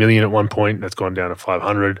meant to be $1 million at one point. That's gone down to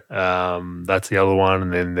 500. That's the other one.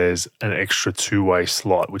 And then there's an extra 2-way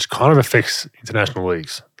slot, which kind of affects international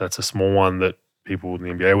leagues. That's a small one that people in the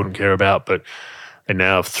NBA wouldn't care about, but they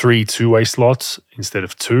now have 3 2-way slots instead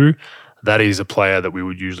of 2. That is a player that we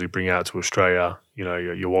would usually bring out to Australia.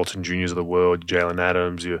 Your Walton Juniors of the world, your Jalen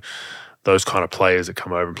Adams, those kind of players that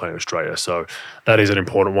come over and play in Australia. So that is an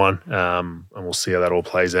important one, and we'll see how that all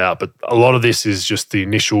plays out. But a lot of this is just the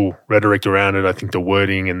initial rhetoric around it. I think the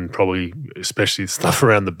wording and probably especially the stuff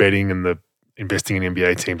around the betting and the investing in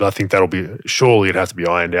NBA teams, I think that'll be – surely it has to be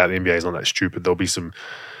ironed out. The NBA is not that stupid. There'll be some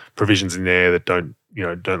provisions in there that don't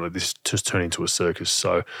let this just turn into a circus.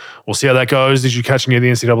 So we'll see how that goes. Did you catch any of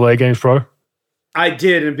the NCAA games, bro? I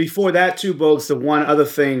did. And before that too, Bogues, the one other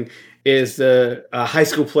thing – is the high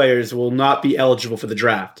school players will not be eligible for the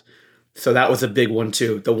draft. So that was a big one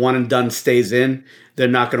too. The one and done stays in. They're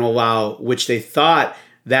not going to allow, which they thought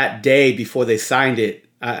that day before they signed it,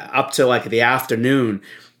 up to the afternoon,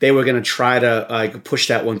 they were going to try to push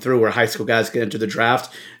that one through where high school guys get into the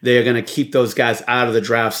draft. They're going to keep those guys out of the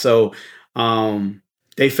draft. So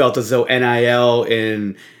they felt as though NIL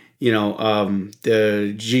and,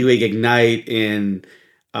 the G League Ignite and,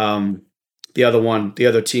 the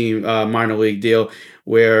other team, minor league deal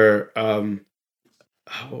where,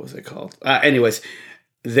 what was it called? Anyways,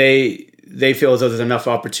 they feel as though there's enough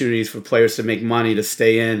opportunities for players to make money to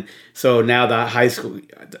stay in. So now the high school,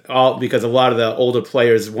 because a lot of the older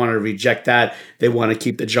players want to reject that. They want to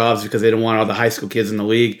keep the jobs because they don't want all the high school kids in the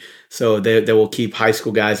league. So they will keep high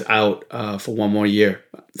school guys out for one more year.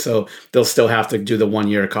 So they'll still have to do the 1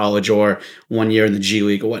 year of college or 1 year in the G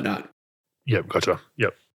League or whatnot. Yep, gotcha.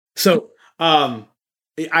 Yep. So I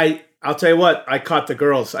I'll tell you what. I caught the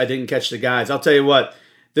girls. I didn't catch the guys. I'll tell you what.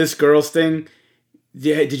 This girls thing.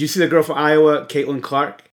 Yeah, did you see the girl from Iowa, Caitlin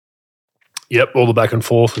Clark? Yep, all the back and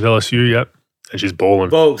forth with LSU. Yep, and she's balling.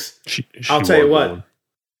 Bogues. I'll tell you what. Balling.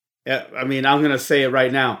 Yeah, I mean, I'm gonna say it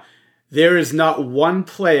right now. There is not one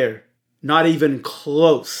player, not even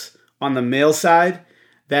close, on the male side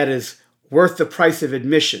that is worth the price of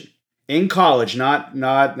admission in college. Not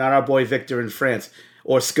our boy Victor in France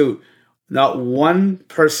or Scoot. Not one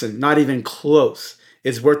person, not even close,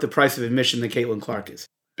 is worth the price of admission that Caitlin Clark is.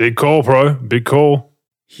 Big call, bro. Big call.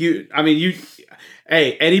 Huge. I mean,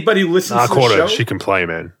 hey, anybody who listens to the show, she can play,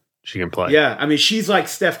 man. She can play. Yeah, I mean, she's like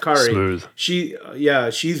Steph Curry. Smooth.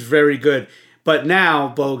 She's very good. But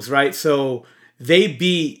now, Bogues, right? So they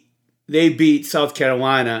beat South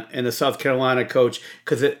Carolina, and the South Carolina coach,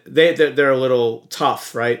 because they're a little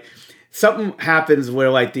tough, right? Something happens where,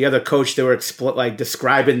 like, the other coach, they were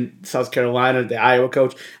describing South Carolina, the Iowa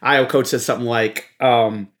coach. Iowa coach said something like,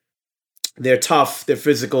 they're tough, they're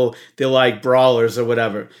physical, they're like brawlers or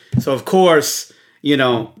whatever. So of course,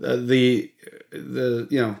 the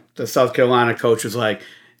South Carolina coach was like,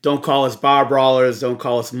 don't call us bar brawlers, don't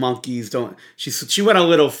call us monkeys, she went a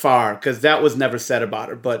little far because that was never said about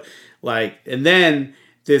her. But and then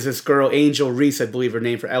there's this girl, Angel Reese, I believe her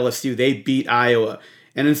name, for LSU. They beat Iowa.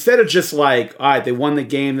 And instead of just like, all right, they won the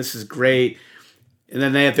game, this is great, and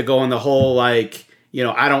then they have to go on the whole I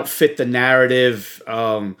don't fit the narrative.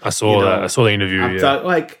 I saw that. I saw the interview.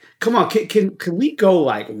 Come on, can we go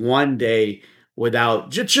one day without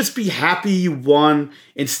just be happy you won,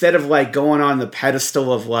 instead of going on the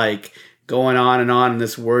pedestal of going on and on in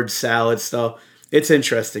this word salad stuff. It's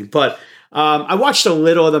interesting, but I watched a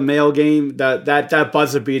little of the male game. That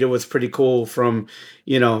buzzer beater was pretty cool from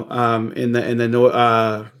in the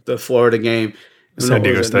Florida game. San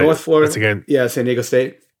Diego State. North Florida. That's again. Yeah, San Diego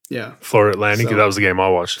State. Yeah. Florida Atlantic. That was the game I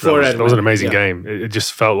watched. That was an amazing game. It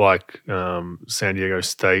just felt like San Diego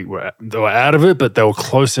State were out of it, but they were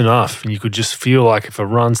close enough. And you could just feel like if a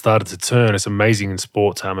run started to turn, it's amazing in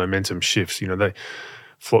sports how momentum shifts.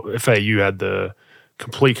 FAU had the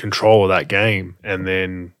complete control of that game, and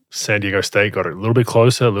then San Diego State got it a little bit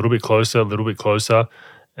closer,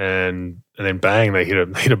 and then bang, they hit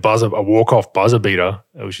a walk-off buzzer beater,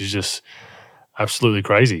 which is just absolutely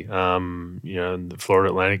crazy. The Florida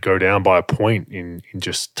Atlantic go down by a point in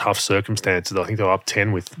just tough circumstances. I think they were up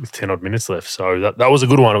 10 with 10 odd minutes left. So that was a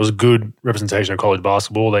good one. It was a good representation of college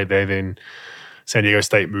basketball. They then, San Diego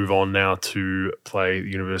State, move on now to play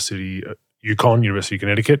University of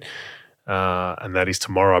Connecticut. And that is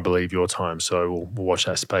tomorrow, I believe, your time. So we'll watch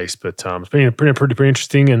that space. But it's been pretty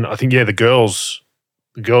interesting. And I think, the girls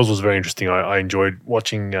was very interesting. I enjoyed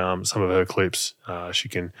watching some of her clips. She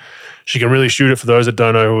can really shoot it. For those that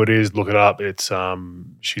don't know who it is, look it up. It's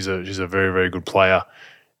she's a very, very good player,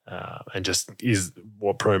 and just is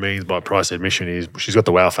what pro means by price admission is. She's got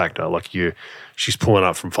the wow factor. She's pulling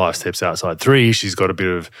up from 5 steps outside three. She's got a bit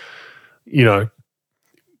of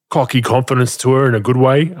cocky confidence to her in a good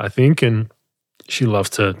way, I think, and she loves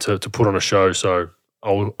to put on a show. So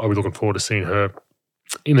I'll be looking forward to seeing her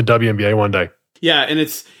in the WNBA one day. Yeah, and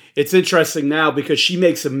it's interesting now because she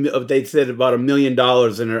makes they said about $1 million in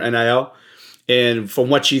her NIL, and from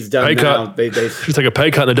what she's done now, they she's take a pay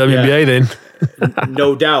cut in the WNBA then.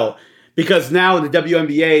 No doubt, because now in the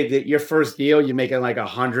WNBA, your first deal you're making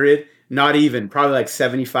 100, not even, probably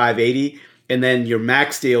 75, 80, and then your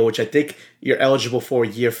max deal, which I think you're eligible for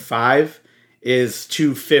year 5, is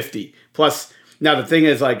 250 plus. Now, the thing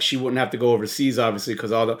is, she wouldn't have to go overseas, obviously,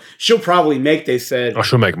 because she'll probably make, they said.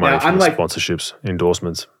 She'll make money from sponsorships,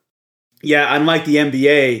 endorsements. Yeah, unlike the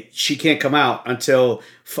NBA, she can't come out until,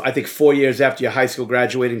 I think, 4 years after your high school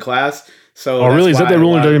graduating class. So really? Is that their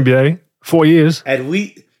rule in WNBA? 4 years? At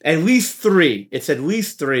least 3. It's at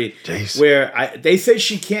least 3. Jeez. Where they say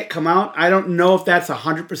she can't come out. I don't know if that's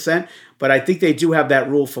 100%, but I think they do have that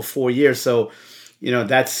rule for 4 years. So,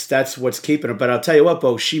 that's what's keeping her. But I'll tell you what,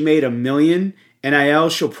 Bo, she made $1 million NIL.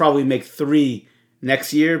 She'll probably make 3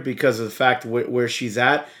 next year because of the fact where she's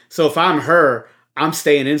at. So if I'm her, I'm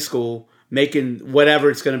staying in school, making whatever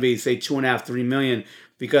it's going to be, say $2.5, $3 million.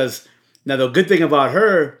 Because now the good thing about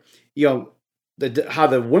her, how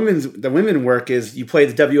the women work is you play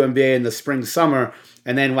the WNBA in the spring, summer,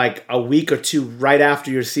 and then a week or 2 right after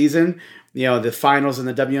your season, the finals in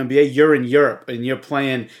the WNBA, you're in Europe and you're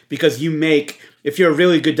playing because you make. If you're a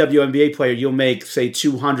really good WNBA player, you'll make, say,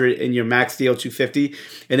 200 in your max deal, 250,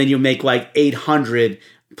 and then you'll make 800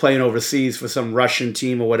 playing overseas for some Russian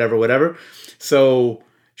team or whatever. So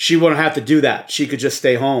she won't have to do that. She could just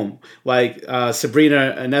stay home.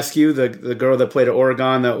 Sabrina Ionescu, the girl that played at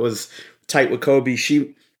Oregon that was tight with Kobe,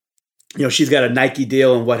 she she's got a Nike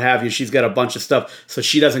deal and what have you. She's got a bunch of stuff. So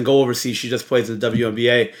she doesn't go overseas. She just plays in the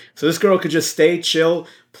WNBA. So this girl could just stay, chill,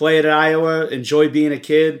 play at Iowa, enjoy being a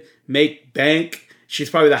kid, make bank. She's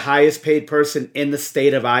probably the highest paid person in the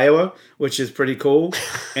state of Iowa, which is pretty cool.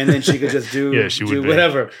 And then she could just do, do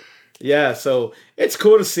whatever. Yeah, so it's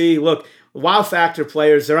cool to see. Look, wow factor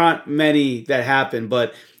players, there aren't many that happen,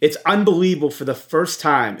 but it's unbelievable for the first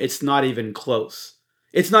time. It's not even close.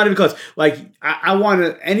 It's not even close. Like, I want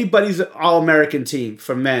to, anybody's All-American team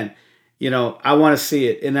for men, I want to see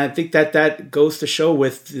it. And I think that goes to show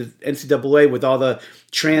with the NCAA, with all the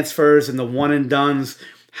transfers and the one-and-dones,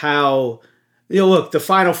 how... look, the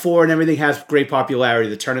Final Four and everything has great popularity,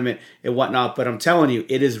 the tournament and whatnot, but I'm telling you,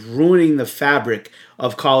 it is ruining the fabric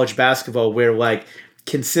of college basketball where, like,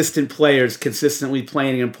 consistent players consistently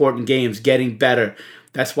playing important games, getting better.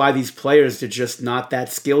 That's why these players are just not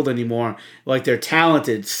that skilled anymore. Like, they're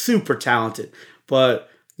talented, super talented, but...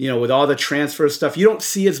 with all the transfer stuff, you don't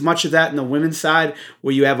see as much of that in the women's side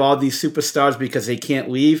where you have all these superstars because they can't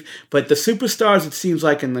leave. But the superstars, it seems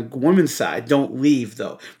like in the women's side, don't leave,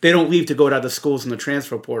 though. They don't leave to go to other schools in the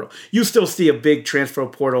transfer portal. You still see a big transfer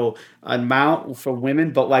portal amount for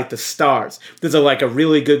women, but like the stars. There's a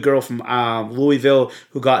really good girl from Louisville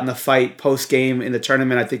who got in the fight post-game in the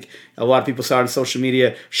tournament. I think a lot of people saw it on social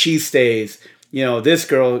media. She stays. This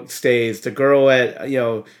girl stays. The girl at,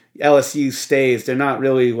 LSU stays. They're not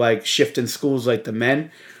really like shifting schools like the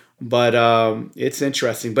men, but it's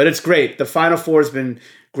interesting. But it's great. The Final Four has been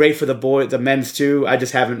great for the men's too. I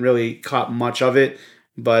just haven't really caught much of it,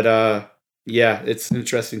 but yeah, it's an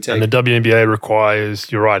interesting take. And the WNBA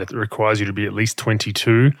requires, you're right, it requires you to be at least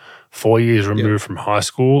 22, 4 years removed from high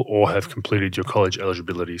school, or have completed your college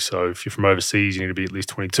eligibility. So if you're from overseas, you need to be at least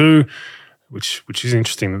 22. Which is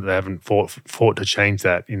interesting that they haven't fought to change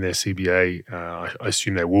that in their CBA. I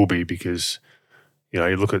assume they will be because, you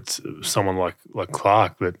look at someone like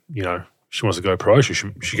Clark that, she wants to go pro. She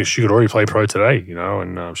could already play pro today,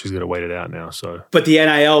 and she's got to wait it out now. So, but the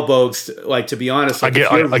NIL bogus, like, to be honest, like,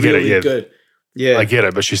 I get it. Yeah, good. Yeah, I get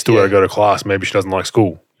it. But she's still got to go to class. Maybe she doesn't like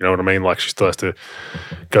school. You know what I mean? Like, she still has to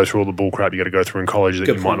go through all the bull crap you got to go through in college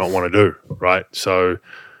that might not want to do, right? So,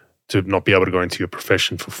 to not be able to go into your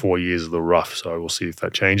profession for 4 years is a little rough. So we'll see if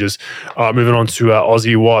that changes. Moving on to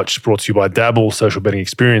Aussie Watch, brought to you by Dabble, social betting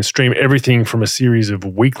experience. Stream everything from a series of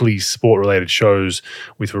weekly sport-related shows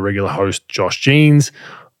with a regular host, Josh Jeans,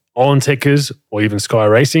 On Tickers, or even Sky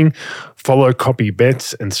Racing. Follow Copy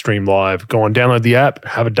Bets and stream live. Go on, download the app,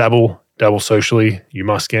 have a dabble socially. You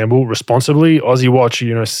must gamble responsibly. Aussie Watch,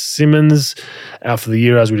 Simmons out for the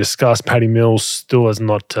year, as we discussed. Paddy Mills still has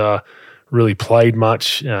not... really played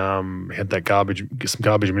much. Had some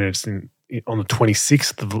garbage minutes on the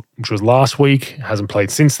 26th, which was last week. Hasn't played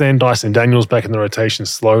since then. Dyson Daniels back in the rotation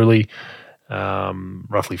slowly.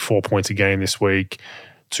 Roughly 4 points a game this week.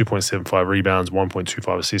 2.75 rebounds,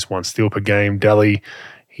 1.25 assists, 1 steal per game. Daly,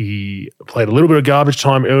 he played a little bit of garbage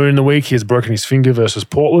time earlier in the week. He has broken his finger versus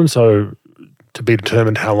Portland, so to be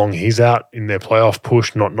determined how long he's out in their playoff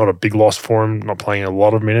push. Not a big loss for him, not playing a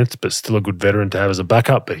lot of minutes, but still a good veteran to have as a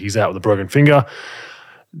backup, but he's out with a broken finger.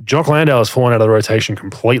 Jock Landale has fallen out of the rotation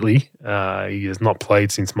completely. He has not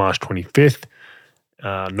played since March 25th.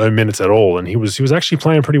 No minutes at all, and he was actually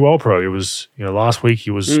playing pretty well, pro. It was, last week he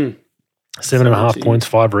was 7.5 points,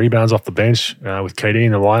 5 rebounds off the bench with KD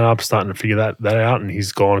in the lineup, starting to figure that out, and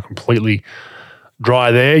he's gone completely dry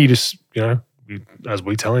there. You just, as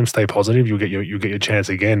we tell him, stay positive. You'll get your chance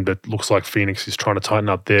again. But looks like Phoenix is trying to tighten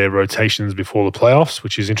up their rotations before the playoffs,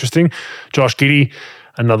 which is interesting. Josh Giddey,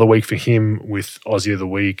 another week for him with Aussie of the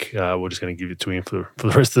Week. We're just going to give it to him for the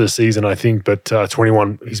rest of the season, I think. But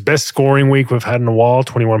 21, his best scoring week we've had in a while.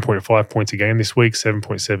 21.5 points a game this week.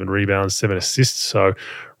 7.7 rebounds, 7 assists. So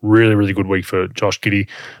really, really good week for Josh Giddey.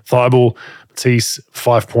 Thibault, Matisse,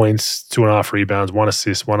 5 points, 2.5 rebounds, 1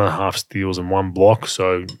 assist, 1.5 steals, and 1 block.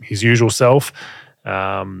 So his usual self.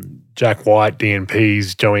 Jack White,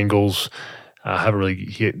 DNPs, Joe Ingles haven't really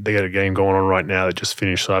hit. They got a game going on right now that just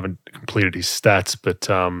finished, so I haven't completed his stats. But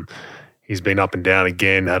he's been up and down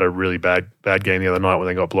again. Had a really bad game the other night when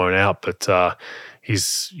they got blown out. But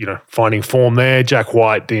he's finding form there. Jack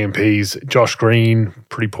White, DNPs, Josh Green,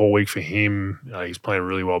 pretty poor week for him. He's playing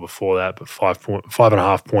really well before that, but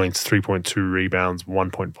 5.5 points, 3.2 rebounds,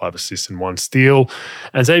 1.5 assists, and 1 steal.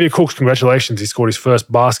 And Xavier Cooks, congratulations. He scored his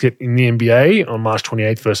first basket in the NBA on March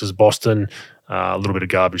 28th versus Boston. A little bit of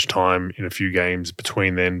garbage time in a few games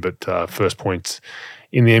between then, but first points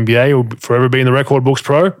in the NBA will forever be in the record books,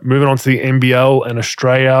 pro. Moving on to the NBL and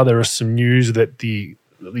Australia, there is some news that the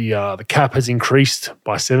cap has increased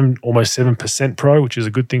by almost 7%, pro, which is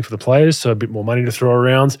a good thing for the players, so a bit more money to throw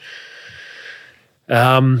around.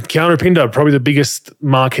 Keanu Pinder, probably the biggest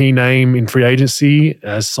marquee name in free agency,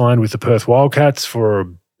 has signed with the Perth Wildcats for a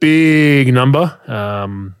big number.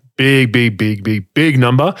 Big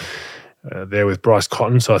number. There with Bryce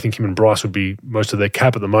Cotton. So I think him and Bryce would be most of their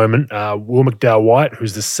cap at the moment. Will McDowell-White,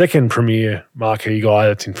 who's the second premier marquee guy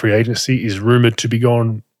that's in free agency, is rumoured to be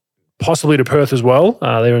going possibly to Perth as well.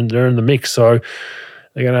 They're in the mix. So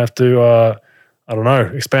they're going to have to, I don't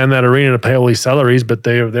know, expand that arena to pay all these salaries, but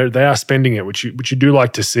they are spending it, which you do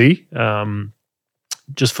like to see.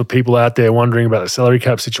 Just for people out there wondering about the salary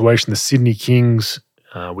cap situation, the Sydney Kings,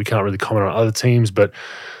 we can't really comment on other teams, but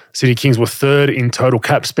Sydney Kings were third in total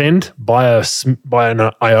cap spend by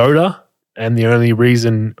an iota, and the only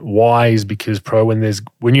reason why is because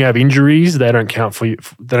when you have injuries, they don't count for you.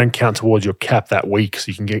 They don't count towards your cap that week,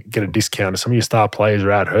 so you can get a discount. If some of your star players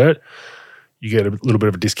are out hurt, you get a little bit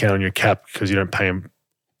of a discount on your cap because you don't pay them.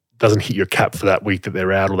 Doesn't hit your cap for that week that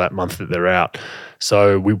they're out or that month that they're out.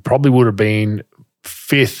 So we probably would have been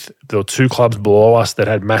fifth. There were two clubs below us that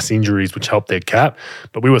had mass injuries, which helped their cap,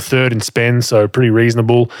 but we were third in spend, so pretty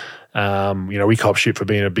reasonable. We cop shit for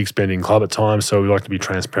being a big spending club at times, so we like to be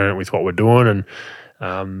transparent with what we're doing,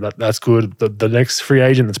 and that's good. The next free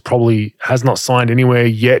agent that's probably has not signed anywhere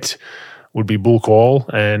yet would be Bull Coyle,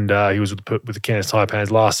 and he was with the Cairns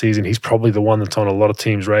Taipans last season. He's probably the one that's on a lot of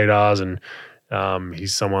teams' radars, and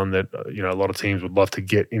he's someone that a lot of teams would love to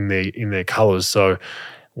get in their colours. So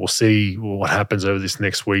we'll see what happens over this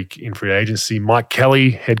next week in free agency. Mike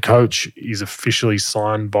Kelly, head coach, is officially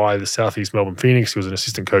signed by the Southeast Melbourne Phoenix. He was an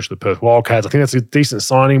assistant coach of the Perth Wildcats. I think that's a decent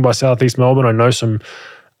signing by Southeast Melbourne. I know some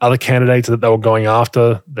other candidates that they were going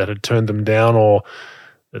after that had turned them down or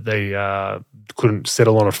that they couldn't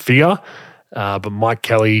settle on a figure. But Mike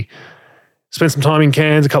Kelly spent some time in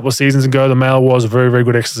Cairns a couple of seasons ago. The Mail was a very, very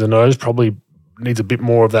good X's and O's, probably needs a bit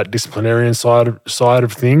more of that disciplinarian side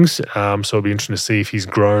of things. So it'll be interesting to see if he's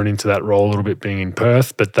grown into that role a little bit being in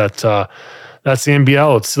Perth. But that's the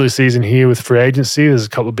NBL. It's silly season here with free agency. There's a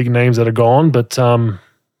couple of big names that are gone, but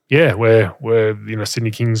where Sydney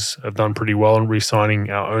Kings have done pretty well in re-signing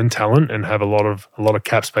our own talent and have a lot of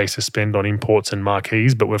cap space to spend on imports and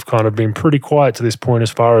marquees. But we've kind of been pretty quiet to this point as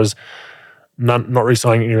far as not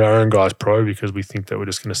re-signing any of our own guys pro, because we think that we're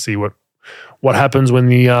just going to see what happens when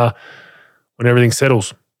everything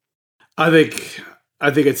settles. I think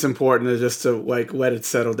it's important to let it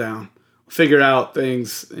settle down, figure out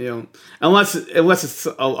things. Unless it's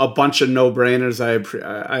a bunch of no-brainers,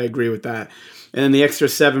 I agree with that. And then the extra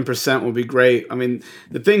 7% will be great. I mean,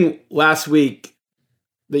 the thing last week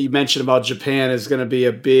that you mentioned about Japan is going to be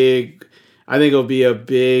a big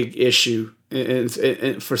issue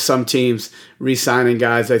for some teams re-signing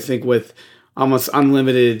guys. I think with almost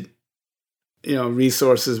unlimited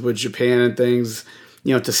resources with Japan and things,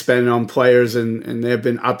 to spend on players, and they've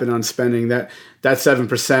been upping on spending. That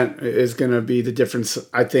 7% is going to be the difference,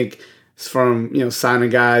 I think, from signing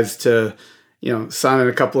guys to signing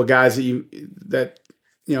a couple of guys that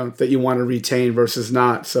you want to retain versus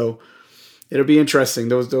not. So it'll be interesting.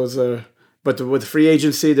 Those are. But with free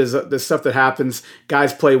agency, there's stuff that happens.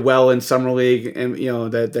 Guys play well in summer league, and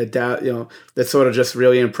that sort of just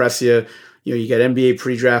really impress you. You get NBA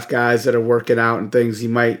pre-draft guys that are working out and things. You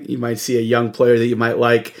might see a young player that you might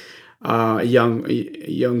like, a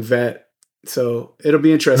young vet. So it'll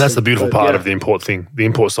be interesting. And that's the beautiful part of the import thing. The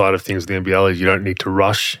import side of things, the NBL, is you don't need to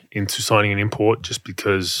rush into signing an import just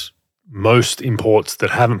because most imports that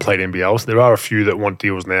haven't played NBLs, there are a few that want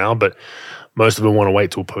deals now, but most of them want to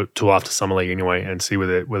wait till after summer league anyway and see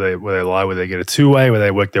where they lie, where they get a two-way, where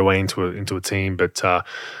they work their way into a team. But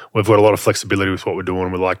we've got a lot of flexibility with what we're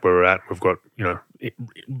doing. We like where we're at. We've got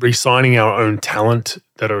re-signing our own talent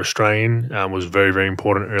that are Australian was very, very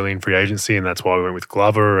important early in free agency, and that's why we went with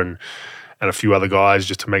Glover and a few other guys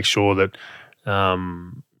just to make sure that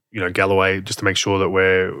Galloway, just to make sure that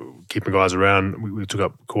we're keeping guys around. We took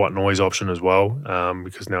up Kawat Noy's option as well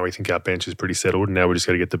because now we think our bench is pretty settled, and now we just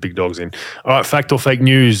got to get the big dogs in. All right, fact or fake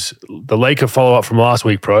news. The Laker follow-up from last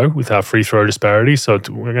week, Pro, with our free throw disparity. So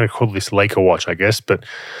we're going to call this Laker Watch, I guess. But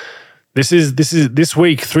this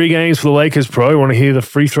week, 3 games for the Lakers, Pro. Want to hear the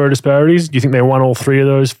free throw disparities? Do you think they won all 3 of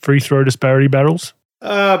those free throw disparity battles?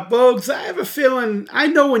 Bogues, I have a feeling, I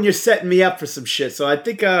know when you're setting me up for some shit, so I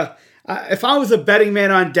think if I was a betting man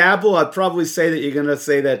on Dabble, I'd probably say that you're going to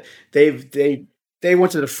say that they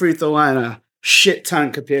went to the free throw line a shit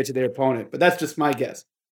ton compared to their opponent, but that's just my guess.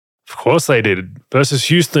 Of course they did. Versus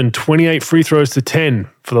Houston, 28 free throws to 10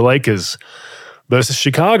 for the Lakers. Versus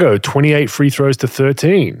Chicago, 28 free throws to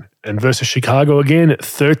 13. And versus Chicago again,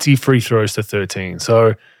 30 free throws to 13.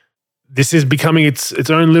 So this is becoming its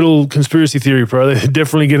own little conspiracy theory, bro. They're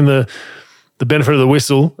definitely getting the the benefit of the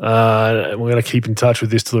whistle. We're going to keep in touch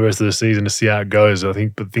with this till the rest of the season to see how it goes. I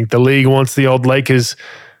think the league wants the old Lakers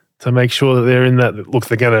to make sure that they're in that. Look,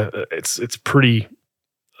 they're going to. It's pretty.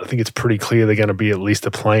 I think it's pretty clear they're going to be at least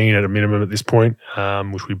a play-in at a minimum at this point,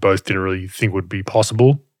 which we both didn't really think would be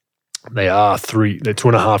possible. They're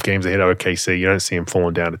 2.5 games ahead of OKC. You don't see them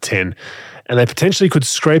falling down to 10. And they potentially could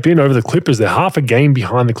scrape in over the Clippers. They're half a game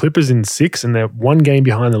behind the Clippers in 6, and they're 1 game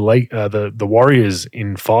behind the Warriors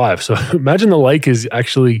in 5. So imagine the Lakers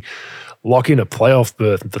actually lock in a playoff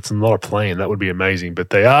berth that's not a play-in. That would be amazing. But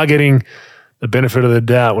they are getting the benefit of the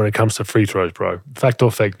doubt when it comes to free throws, bro. Fact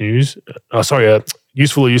or fake news?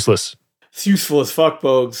 Useful or useless? It's useful as fuck,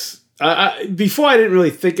 Bogues. Before I didn't really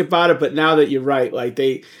think about it, but now that you're right, like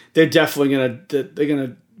they're definitely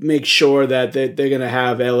gonna make sure that they're gonna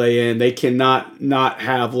have LA in. They cannot not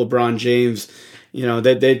have LeBron James. You know,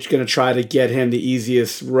 they're gonna try to get him the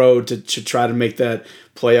easiest road to try to make that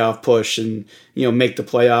playoff push and, you know, make the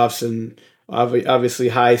playoffs and obviously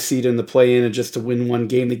high seed in the play-in and just to win 1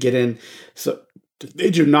 game to get in. So they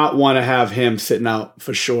do not want to have him sitting out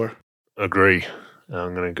for sure. Agree.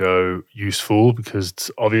 I'm going to go useful because it's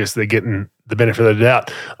obvious they're getting the benefit of the doubt.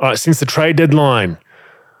 All right, since the trade deadline,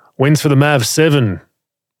 wins for the Mavs 7,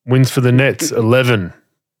 wins for the Nets 11.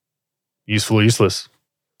 Useful or useless?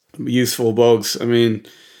 Useful, Bogues. I mean,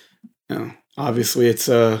 you know, obviously it's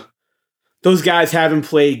those guys haven't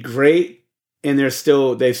played great, and they've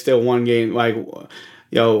still won game. Like, you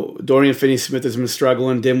know, Dorian Finney-Smith has been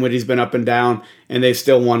struggling, Dinwiddie's been up and down, and they've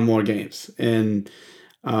still won more games. And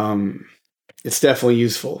it's definitely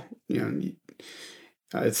useful. You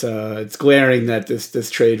know, it's glaring that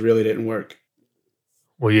this trade really didn't work.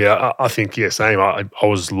 Well, yeah, I think, yeah, same. I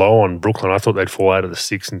was low on Brooklyn. I thought they'd fall out of the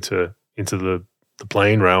 6 into the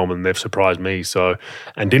play-in realm, and they've surprised me. So,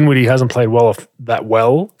 and Dinwiddie hasn't played that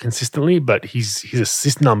well consistently, but his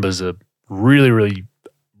assist numbers are really, really,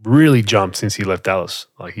 really jumped since he left Dallas.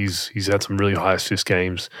 Like he's had some really high assist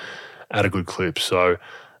games at a good clip. So,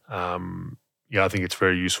 yeah, I think it's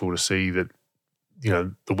very useful to see that, you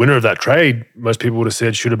know, the winner of that trade, most people would have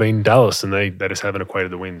said should have been Dallas, and they just haven't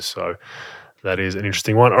equated the wins. So that is an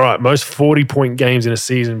interesting one. All right, most 40-point games in a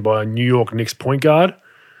season by a New York Knicks point guard.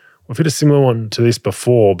 We've hit a similar one to this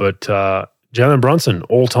before, but Jalen Brunson,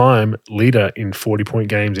 all-time leader in 40-point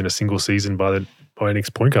games in a single season by a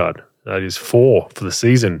Knicks point guard. That is 4 for the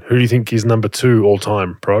season. Who do you think is number 2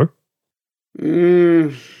 all-time, Pro?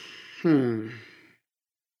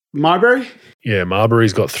 Marbury? Yeah,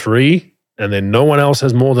 Marbury's got 3. And then no one else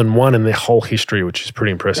has more than 1 in their whole history, which is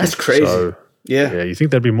pretty impressive. That's crazy. So, yeah, you think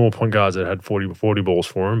there'd be more point guards that had 40 balls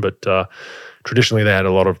for them, but traditionally they had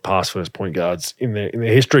a lot of pass-first point guards in their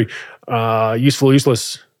history. Useful,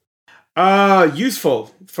 useless? Useful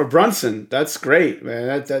for Brunson. That's great,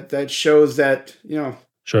 man. That shows that, you know.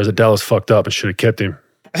 Shows that Dallas fucked up and should have kept him.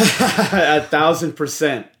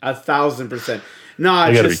 1,000%. 1,000%. No,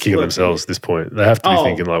 they got to be kicking themselves at this point. They have to be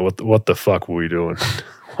thinking, like, what the fuck were we doing?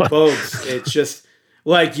 Folks, it's just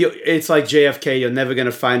like it's like JFK. You're never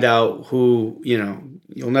gonna find out who, you know.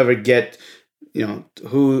 You'll never get, you know,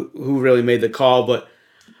 who really made the call. But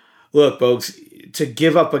look, folks, to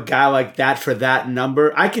give up a guy like that for that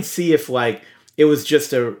number, I could see if like it was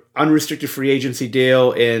just a unrestricted free agency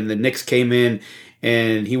deal and the Knicks came in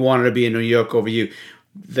and he wanted to be in New York over you.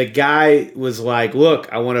 The guy was like,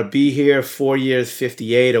 look, I want to be here 4 years,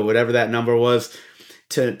 58 or whatever that number was.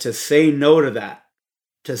 To say no to that.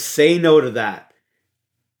 To say no to that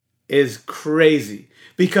is crazy,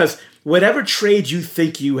 because whatever trade you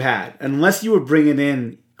think you had, unless you were bringing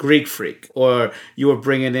in Greek Freak or you were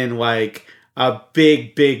bringing in like a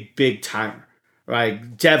big timer,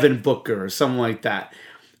 right? Devin Booker or something like that,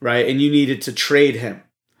 right? And you needed to trade him,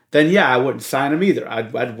 then yeah, I wouldn't sign him either.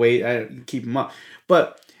 I'd wait, I'd keep him up.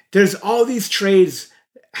 But there's all these trades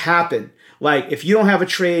happen. Like if you don't have a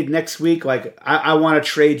trade next week, like I want to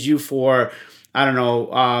trade you for, I don't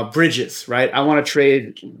know, Bridges, right? I want to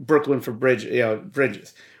trade Brooklyn for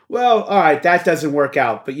Bridges. Well, all right, that doesn't work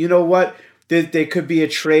out. But you know what? There could be a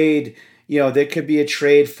trade, you know, there could be a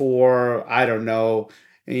trade for, I don't know,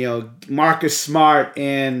 you know, Marcus Smart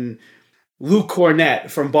and Luke Cornett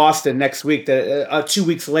from Boston next week, 2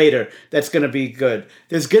 weeks later, that's going to be good.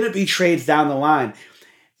 There's going to be trades down the line.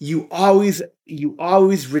 You always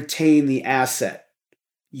retain the asset.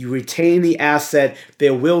 You retain the asset.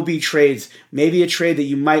 There will be trades. Maybe a trade that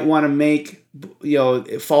you might want to make, you know,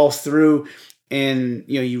 it falls through and,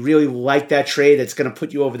 you know, you really like that trade. It's going to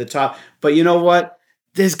put you over the top. But you know what?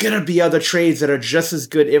 There's going to be other trades that are just as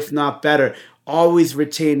good, if not better. Always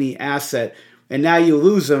retain the asset. And now you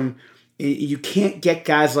lose them. You can't get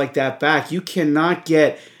guys like that back. You cannot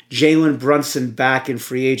get Jalen Brunson back in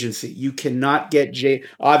free agency. You cannot get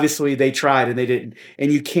obviously they tried and they didn't.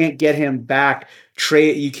 And you can't get him back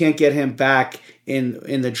you can't get him back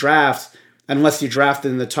in the drafts unless you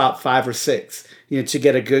drafted in the top 5 or 6, to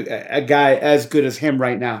get a guy as good as him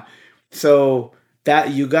right now. So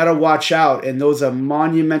that you got to watch out, and those are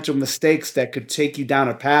monumental mistakes that could take you down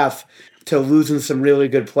a path to losing some really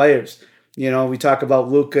good players. We talk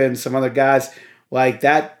about Luka and some other guys like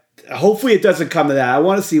that. Hopefully it doesn't come to that. I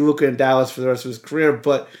want to see Luka in Dallas for the rest of his career,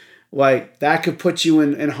 but like that could put you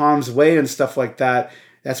in harm's way and stuff like that.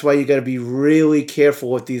 That's why you got to be really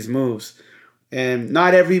careful with these moves. And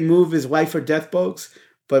not every move is life or death, folks,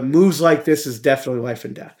 but moves like this is definitely life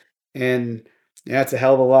and death. And yeah, it's a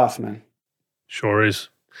hell of a loss, man. Sure is.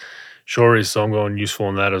 So I'm going useful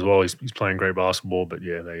on that as well. He's playing great basketball, but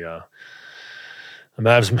yeah, the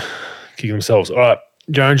Mavs kicking themselves. All right,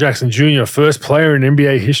 Jaren Jackson Jr., first player in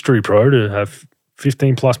NBA history, pro, to have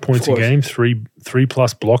 15-plus points a game,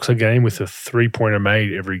 three-plus blocks a game with a three-pointer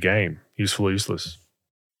made every game. Useful or useless?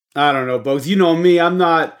 I don't know, Bogues. You know me. I'm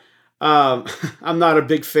not a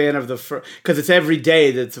big fan of the first, because it's every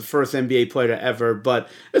day that's the first NBA player to ever. But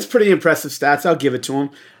it's pretty impressive stats. I'll give it to him.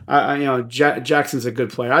 Jackson's a good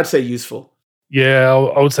player. I'd say useful. Yeah,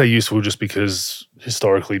 I would say useful just because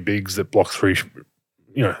historically bigs that block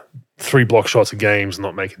three block shots a game is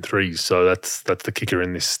not making threes. So that's the kicker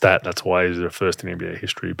in this stat. That's why he's the first in NBA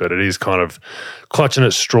history. But it is kind of clutching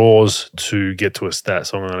at straws to get to a stat.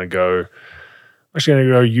 So I'm going to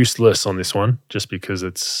go useless on this one just because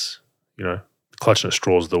it's, clutching at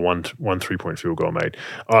straws, the one 3-point field goal made.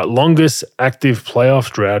 All right, longest active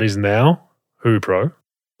playoff drought is now who, pro?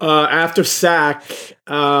 After Sack,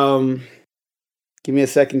 give me a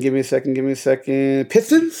second.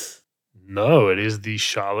 Pistons? No, it is the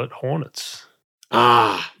Charlotte Hornets.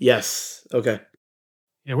 Ah, yes. Okay.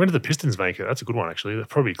 Yeah, when did the Pistons make it? That's a good one, actually. They're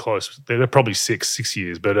probably close. They're probably six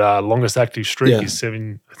years, but longest active streak is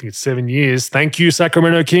 7. I think it's 7 years. Thank you,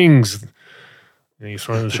 Sacramento Kings. You're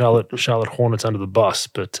throwing the Charlotte Hornets under the bus,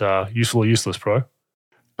 but useful or useless, pro?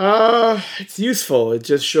 It's useful. It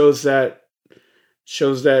just shows that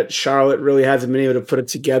Charlotte really hasn't been able to put it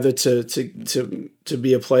together to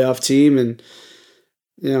be a playoff team, and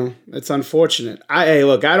it's unfortunate. I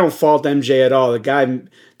don't fault MJ at all. The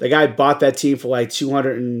guy bought that team for like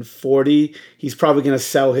 $240. He's probably going to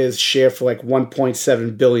sell his share for like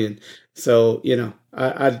 $1.7 billion. So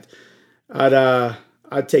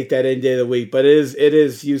I'd take that any day of the week. But it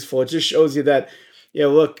is useful. It just shows you that,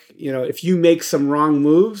 if you make some wrong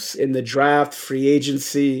moves in the draft, free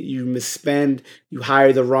agency, you misspend, you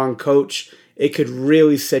hire the wrong coach, it could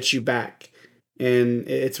really set you back. And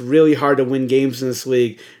it's really hard to win games in this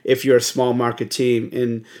league if you're a small market team.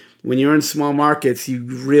 And when you're in small markets, you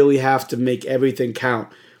really have to make everything count.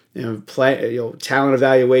 Talent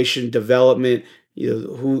evaluation, development,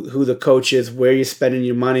 who the coach is, where you're spending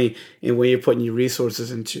your money, and where you're putting your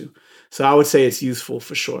resources into. So I would say it's useful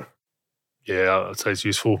for sure. Yeah, I'd say it's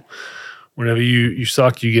useful. Whenever you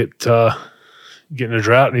suck, you get in a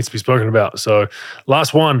drought. It needs to be spoken about. So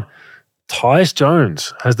last one. Tyus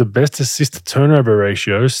Jones has the best assist-to-turnover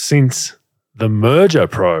ratio since the merger,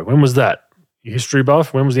 pro. When was that? Your history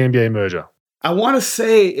buff? When was the NBA merger? I want to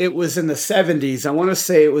say it was in the 70s. I want to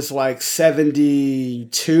say it was like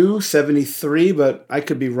 72, 73, but I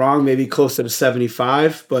could be wrong. Maybe closer to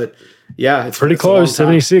 75. But yeah, it's pretty close.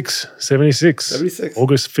 76.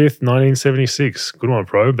 August 5th, 1976. Good one,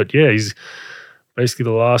 pro. But yeah, he's basically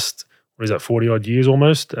the last, 40-odd years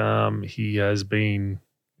almost. He has been...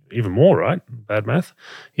 even more, right? Bad math.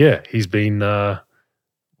 Yeah, he's been one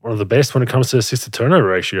of the best when it comes to assist-to-turnover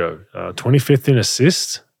ratio. 25th in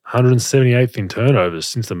assists, 178th in turnovers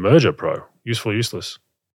since the merger, pro. Useful, useless?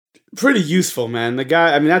 Pretty useful, man. The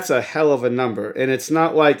guy, that's a hell of a number. And it's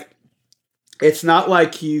not like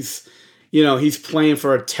he's, he's playing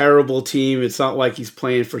for a terrible team. It's not like he's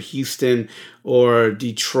playing for Houston or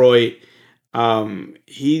Detroit.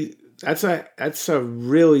 That's a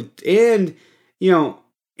really,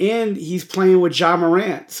 and he's playing with Ja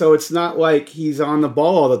Morant. So it's not like he's on the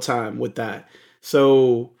ball all the time with that.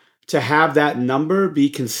 So to have that number be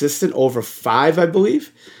consistent over 5, I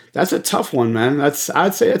believe, that's a tough one, man. I'd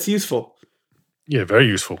say that's useful. Yeah, very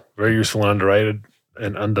useful. Very useful and underrated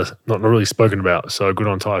and not really spoken about. So good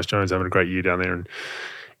on Tyus Jones having a great year down there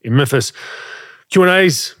in Memphis.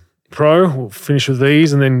 Q&As. Pro, we'll finish with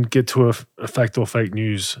these and then get to a fact or fake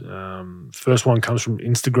news. First one comes from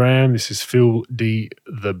Instagram. This is Phil D.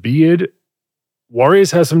 The Beard.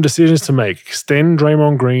 Warriors have some decisions to make. Extend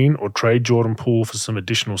Draymond Green or trade Jordan Poole for some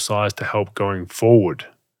additional size to help going forward.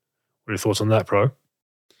 What are your thoughts on that, pro?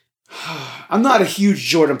 I'm not a huge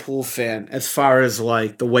Jordan Poole fan as far as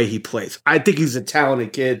like the way he plays. I think he's a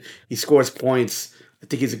talented kid. He scores points. I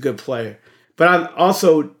think he's a good player. But I'm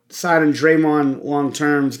also signing Draymond long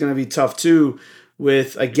term is going to be tough too.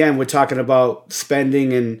 With again, we're talking about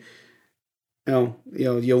spending and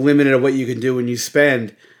you're limited at what you can do when you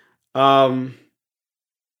spend.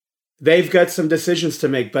 They've got some decisions to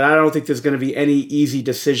make, but I don't think there's going to be any easy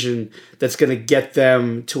decision that's going to get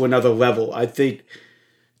them to another level. I think,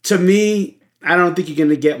 to me, I don't think you're going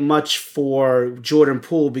to get much for Jordan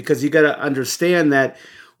Poole because you got to understand that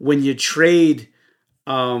when you trade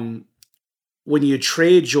Jordan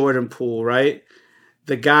Poole, right,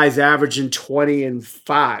 the guy's averaging 20 and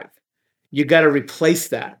 5. You got to replace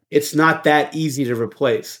that. It's not that easy to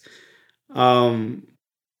replace. So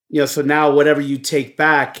now whatever you take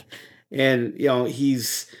back. And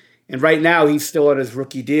right now he's still on his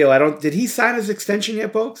rookie deal. Did he sign his extension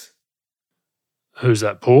yet, folks? Who's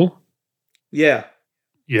that, Paul? Yeah.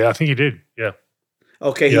 Yeah, I think he did. Yeah.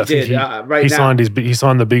 Okay, yeah, he did. He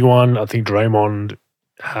signed the big one. I think Draymond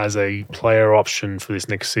has a player option for this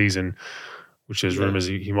next season, which is rumors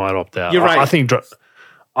he might opt out. You're right.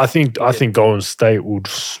 I think Golden State will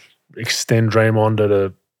extend Draymond at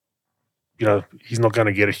a. He's not going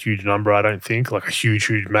to get a huge number, I don't think, like a huge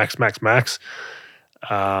max.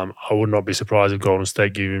 I would not be surprised if Golden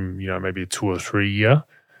State give him, maybe a 2 or 3 year.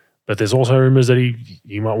 But there's also rumors that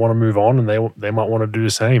he might want to move on, and they might want to do the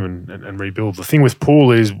same and rebuild. The thing with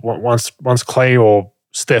Poole is once Clay or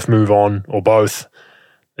Steph move on, or both,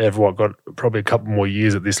 they've got probably a couple more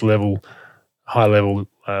years at this level, high level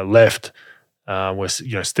left. Where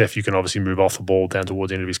Steph, you can obviously move off the ball down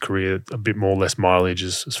towards the end of his career, a bit more less mileage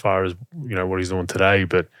as far as what he's doing today.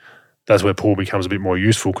 But that's where Paul becomes a bit more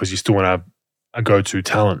useful because you still want to have a go-to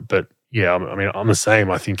talent. But yeah, I mean, I'm the same.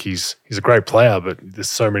 I think he's a great player, but there's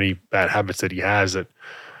so many bad habits that he has that,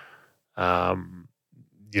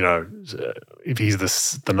 if he's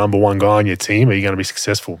the number one guy on your team, are you going to be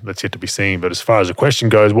successful? That's yet to be seen. But as far as the question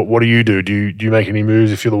goes, what do you do? Do you make any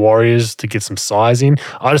moves if you're the Warriors to get some size in?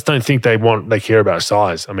 I just don't think they care about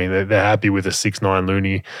size. I mean, they're happy with a 6'9"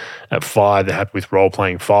 Looney at 5. They're happy with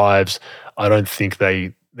role-playing 5s. I don't think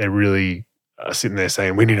they really are sitting there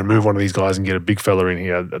saying, we need to move one of these guys and get a big fella in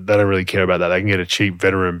here. They don't really care about that. They can get a cheap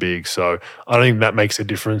veteran big. So I don't think that makes a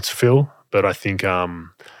difference, Phil. But I think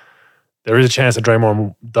there is a chance that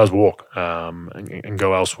Draymond does walk and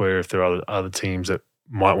go elsewhere if there are other teams that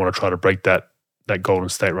might want to try to break that Golden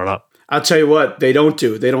State run up. I'll tell you what they don't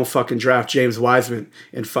do. They don't fucking draft James Wiseman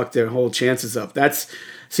and fuck their whole chances up.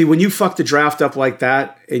 When you fuck the draft up like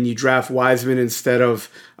that and you draft Wiseman instead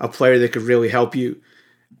of a player that could really help you,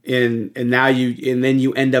 and then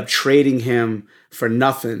you end up trading him for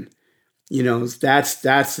nothing. That's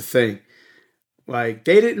the thing. Like,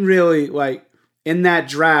 they didn't really in that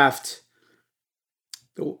draft.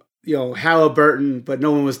 Halliburton, but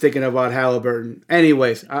no one was thinking about Halliburton.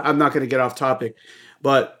 Anyways, I'm not going to get off topic,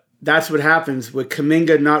 but that's what happens with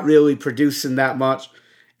Kuminga not really producing that much.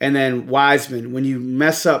 And then Wiseman, when you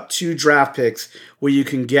mess up 2 draft picks where you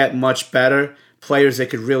can get much better players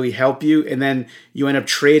that could really help you, and then you end up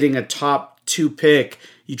trading a top 2 pick.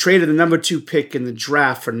 You traded the number 2 pick in the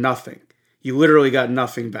draft for nothing. You literally got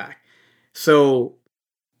nothing back. So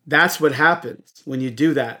that's what happens when you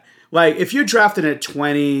do that. Like, if you're drafting at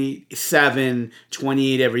 27,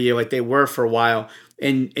 28 every year, like they were for a while,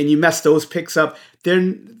 and you mess those picks up,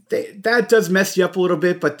 then that does mess you up a little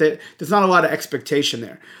bit, but there's not a lot of expectation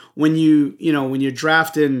there. When you're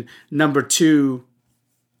drafting number 2,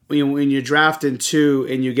 when you're drafting 2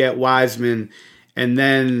 and you get Wiseman, and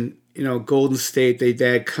then, Golden State, they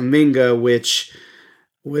had Kuminga,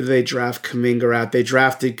 where did they draft Kuminga at? They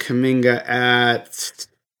drafted Kuminga at,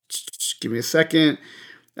 give me a second,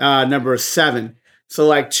 number 7. So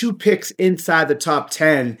like 2 picks inside the top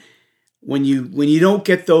 10. When you don't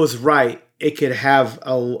get those right, it could have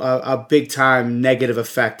a big time negative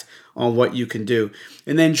effect on what you can do.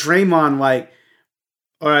 And then Draymond,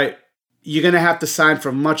 all right, you're going to have to sign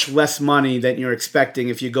for much less money than you're expecting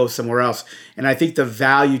if you go somewhere else. And I think the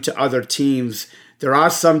value to other teams, there are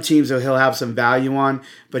some teams that he'll have some value on,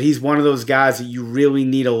 but he's one of those guys that you really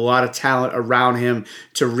need a lot of talent around him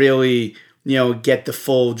to really, get the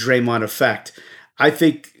full Draymond effect. I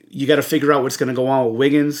think you got to figure out what's going to go on with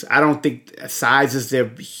Wiggins. I don't think size is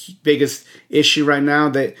their biggest issue right now.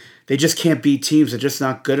 They just can't beat teams. They're just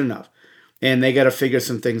not good enough. And they got to figure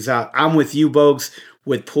some things out. I'm with you, Bogues,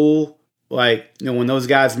 with Poole. When those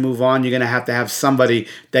guys move on, you're going to have somebody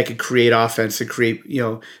that could create offense and create,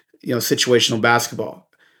 situational basketball.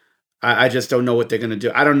 I just don't know what they're going to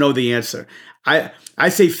do. I don't know the answer. I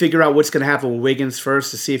say figure out what's going to happen with Wiggins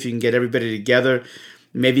first to see if you can get everybody together.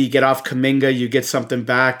 Maybe you get off Kuminga, you get something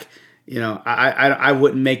back. I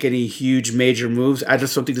wouldn't make any huge major moves. I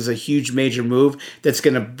just don't think there's a huge major move that's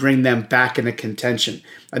going to bring them back into contention.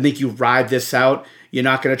 I think you ride this out. You're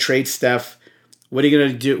not going to trade Steph. What are you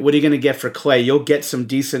going to do? What are you going to get for Clay? You'll get some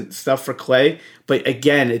decent stuff for Clay, but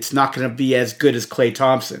again, it's not going to be as good as Klay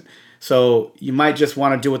Thompson. So you might just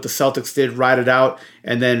want to do what the Celtics did, ride it out,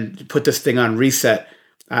 and then put this thing on reset.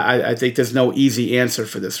 I think there's no easy answer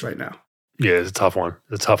for this right now. Yeah, it's a tough one.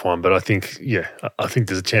 But I think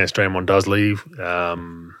there's a chance Draymond does leave.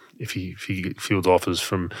 If he fields offers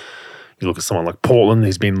from, you look at someone like Portland,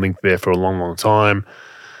 he's been linked there for a long, long time.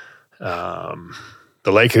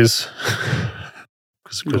 The Lakers,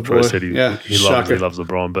 because Bro said he loves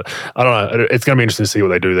LeBron. But I don't know. It's going to be interesting to see what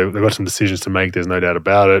they do. They've got some decisions to make. There's no doubt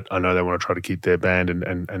about it. I know they want to try to keep their band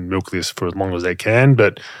and milk this for as long as they can,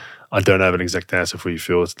 but I don't have an exact answer for you,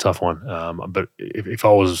 Phil. It's a tough one. But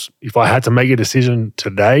if I had to make a decision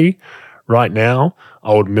today, right now,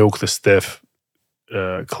 I would milk the Steph,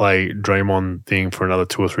 Clay, Draymond thing for another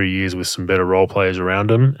 2 or 3 years with some better role players around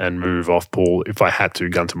him and move off Paul. If I had to,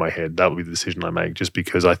 gun to my head, that would be the decision I make. Just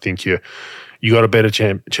because I think you got a better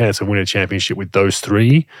chance of winning a championship with those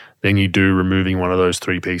three than you do removing one of those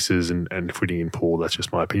three pieces and putting in Paul. That's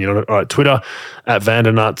just my opinion on it. All right, Twitter at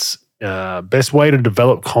Vandernuts. Best way to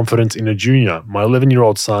develop confidence in a junior. My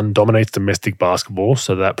 11-year-old son dominates domestic basketball.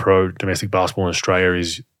 So that pro domestic basketball in Australia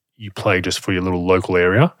is you play just for your local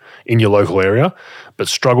area, but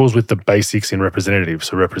struggles with the basics in representative.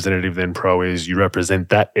 So representative then pro is you represent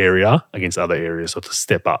that area against other areas. So it's a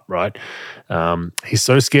step up, right? He's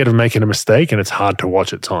so scared of making a mistake and it's hard to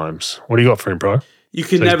watch at times. What do you got for him, pro? You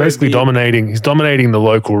can he's basically dominating. He's dominating the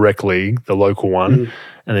local rec league, the local one.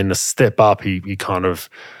 And then the step up, he kind of,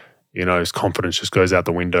 his confidence just goes out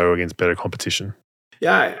the window against better competition.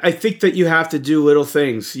 Yeah, I think that you have to do little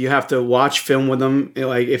things. You have to watch film with them.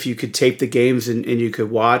 Like if you could tape the games and you could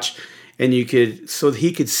watch and so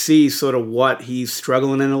he could see sort of what he's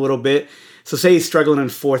struggling in a little bit. So say he's struggling in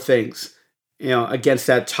 4 things, against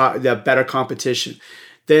that better competition.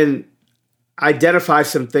 Then identify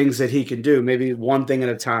some things that he can do, maybe one thing at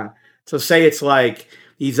a time. So say it's like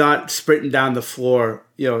he's not sprinting down the floor,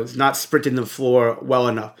 he's not sprinting the floor well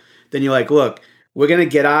enough. Then you're like, look, we're going to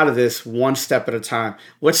get out of this one step at a time.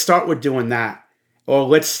 Let's start with doing that. Or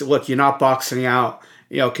you're not boxing out,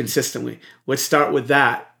 consistently. Let's start with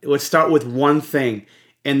that. Let's start with one thing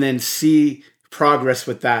and then see progress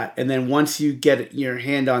with that. And then once you get your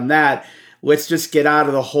hand on that, let's just get out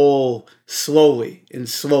of the hole slowly,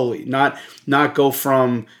 not go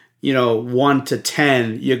from, 1 to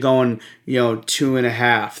 10, you're going,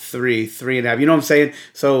 2.5, 3, 3.5. You know what I'm saying?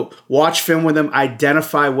 So watch film with him,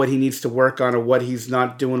 identify what he needs to work on or what he's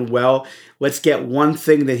not doing well. Let's get one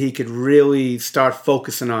thing that he could really start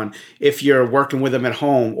focusing on. If you're working with him at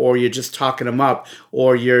home or you're just talking him up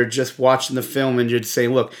or you're just watching the film and you're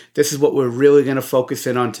saying, look, this is what we're really going to focus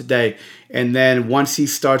in on today. And then once he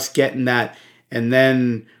starts getting that, and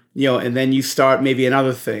then you start maybe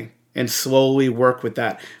another thing. And slowly work with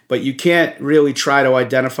that. But you can't really try to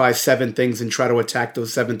identify 7 things and try to attack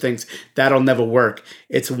those 7 things. That'll never work.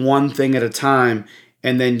 It's one thing at a time.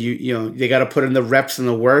 And then you got to put in the reps and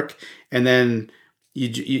the work. And then you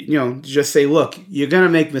just say, look, you're going to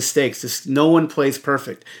make mistakes. No one plays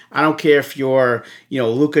perfect. I don't care if you're,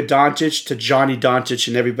 Luka Doncic to Johnny Doncic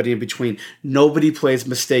and everybody in between. Nobody plays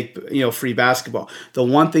mistake-free basketball. The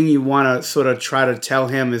one thing you want to sort of try to tell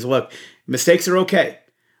him is, look, mistakes are okay.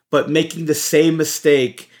 But making the same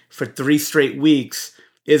mistake for 3 straight weeks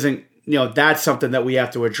isn't, that's something that we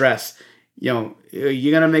have to address. You're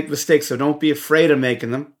going to make mistakes, so don't be afraid of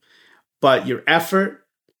making them. But your effort,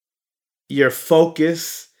 your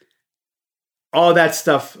focus, all that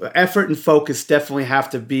stuff, effort and focus definitely have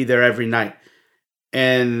to be there every night.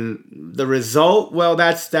 And the result, well,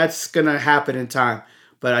 that's going to happen in time.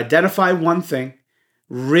 But identify one thing,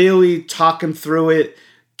 really talk him through it,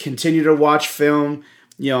 continue to watch film,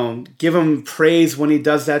 give him praise when he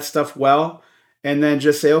does that stuff well, and then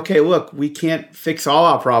just say, okay, look, we can't fix all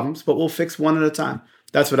our problems, but we'll fix one at a time.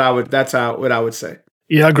 That's what I would say.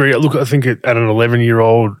 Yeah, I agree. Look, I think at an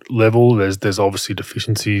 11-year-old level, there's obviously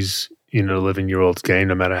deficiencies in an 11-year-old's game,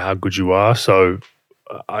 no matter how good you are. So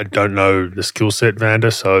I don't know the skill set,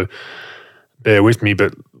 Vander, so bear with me.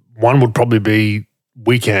 But one would probably be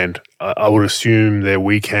weekend. I would assume their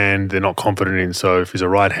weekend they're not confident in. So if he's a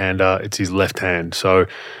right-hander, it's his left hand. So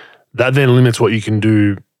that then limits what you can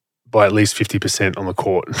do by at least 50% on the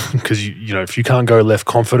court. Because if you can't go left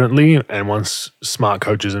confidently, and once smart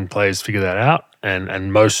coaches and players figure that out,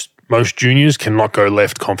 and most juniors cannot go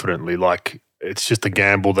left confidently. Like, it's just a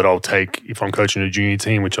gamble that I'll take if I'm coaching a junior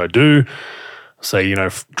team, which I do. say,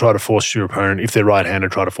 try to force your opponent, if they're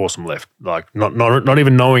right-handed, try to force them left. Like not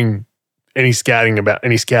even knowing any scout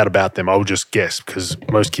about them, I'll just guess, because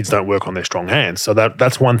most kids don't work on their strong hands. So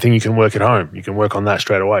that's one thing you can work at home. You can work on that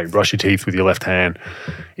straight away. Brush your teeth with your left hand,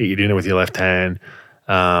 eat your dinner with your left hand.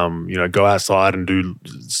 Go outside and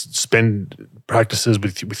spend practices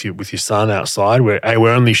with your son outside where, hey,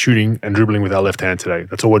 we're only shooting and dribbling with our left hand today.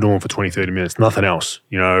 That's all we're doing for 20, 30 minutes, nothing else,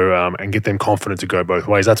 and get them confident to go both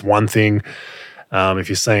ways. That's one thing. If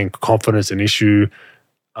you're saying confidence an issue,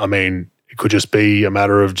 I mean, it could just be a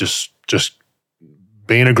matter of just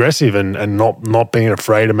being aggressive and not being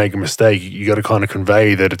afraid to make a mistake. You got to kind of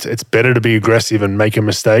convey that it's better to be aggressive and make a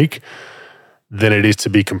mistake than it is to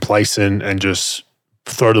be complacent and just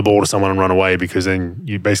throw the ball to someone and run away, because then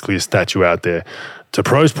you basically a statue out there. To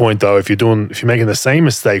Pro's point, though, if you're making the same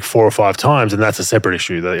mistake 4 or 5 times, then that's a separate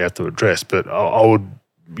issue that you have to address. But I would,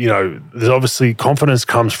 there's obviously confidence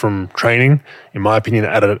comes from training, in my opinion,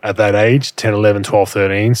 at that age, 10, 11, 12,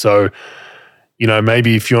 13. So,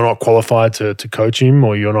 maybe if you're not qualified to coach him,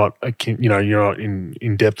 or you're not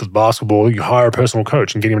in depth with basketball, you hire a personal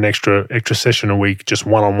coach and get him an extra session a week, just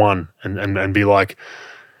one-on-one, and be like,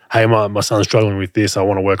 hey, my son's struggling with this, I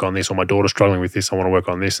want to work on this, or my daughter's struggling with this, I want to work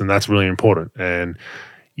on this, and that's really important. And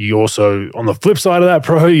you also, on the flip side of that,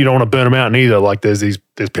 Pro, you don't want to burn them out neither. Like there's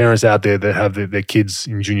parents out there that have their kids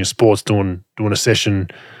in junior sports doing a session,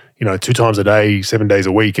 2 times a day, 7 days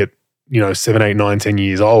a week at 7, 8, 9, 10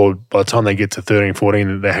 years old. By the time they get to 13,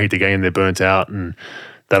 14, they hate the game, they're burnt out, and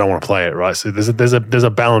they don't want to play it, right? So there's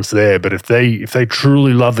a balance there. But if they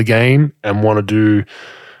truly love the game and want to do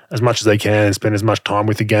as much as they can and spend as much time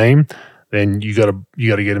with the game, then you got to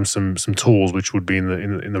get them some tools, which would be in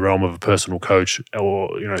the realm of a personal coach, or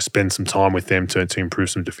spend some time with them to improve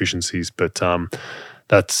some deficiencies. But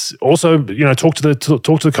that's also talk to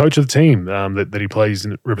the coach of the team that he plays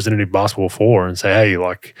in representative basketball for, and say, hey,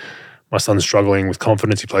 like, my son's struggling with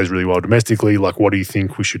confidence. He plays really well domestically. Like, what do you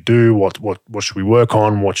think we should do? What should we work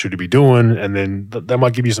on? What should he be doing? And then that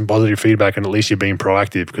might give you some positive feedback, and at least you're being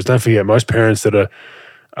proactive. Because don't forget, most parents that are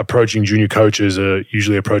approaching junior coaches are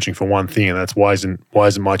usually approaching for one thing, and that's why isn't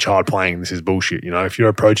my child playing? This is bullshit. If you're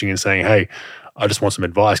approaching and saying, hey, I just want some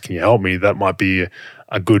advice, can you help me? That might be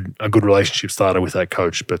a good relationship starter with that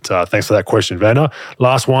coach. But thanks for that question, Vander.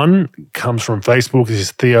 Last one comes from Facebook. This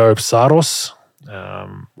is Theo Psados,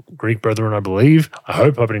 Greek brethren, I believe. I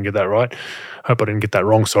hope I didn't get that right. Hope I didn't get that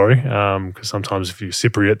wrong, sorry. Because sometimes if you're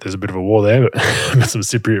Cypriot, there's a bit of a war there. But I've got some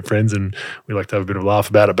Cypriot friends and we like to have a bit of a laugh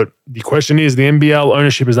about it. But the question is, the NBL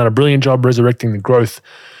ownership has done a brilliant job resurrecting the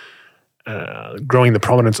growing the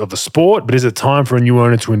prominence of the sport. But is it time for a new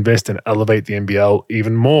owner to invest and elevate the NBL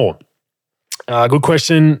even more? Good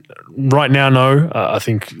question. Right now, no. I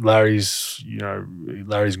think Larry's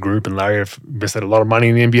group and Larry have invested a lot of money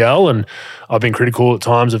in the NBL, and I've been critical at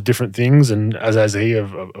times of different things, and as has he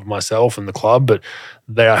of myself and the club. But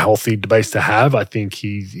they are healthy debates to have. I think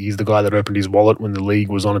he's the guy that opened his wallet when the league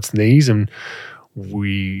was on its knees, and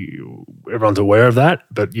everyone's aware of that.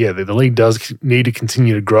 But yeah, the league does need to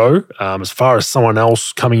continue to grow. As far as someone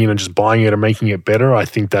else coming in and just buying it and making it better, I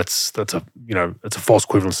think that's a false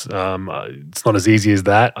equivalence. It's not as easy as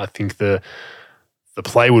that. I think the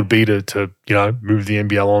play would be to move the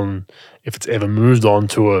NBL on, if it's ever moved on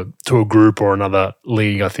to a group or another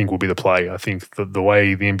league. I think will be the play. I think the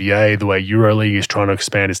way the NBA, the way EuroLeague is trying to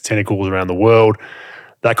expand its tentacles around the world,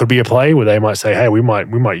 that could be a play where they might say, hey, we might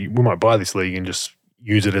buy this league and just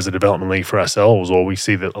use it as a development league for ourselves, or we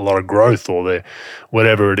see that a lot of growth, or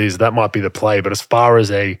whatever it is. That might be the play. But as far as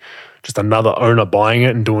just another owner buying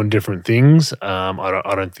it and doing different things,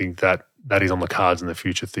 I don't think that is on the cards in the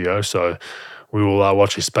future, Theo. So we will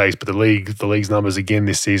watch his space. But the league's numbers again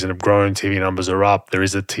this season have grown. TV numbers are up. There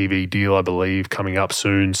is a TV deal, I believe, coming up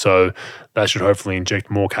soon. So that should hopefully inject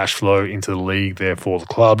more cash flow into the league there for the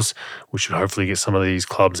clubs. We should hopefully get some of these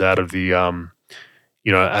clubs out of the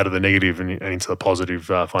out of the negative and into the positive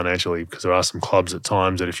financially, because there are some clubs at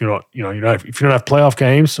times that if you're not, if you don't have playoff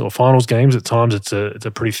games or finals games, at times it's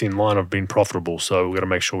a pretty thin line of being profitable. So we've got to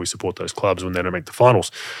make sure we support those clubs when they don't make the finals.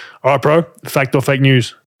 All right, bro. Fact or fake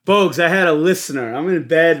news? Bogues, I had a listener. I'm in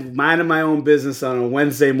bed minding my own business on a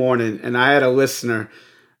Wednesday morning, and I had a listener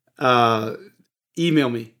email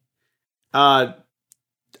me. I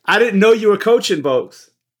didn't know you were coaching, Bogues.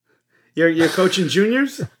 You're coaching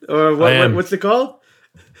juniors, or what's it called?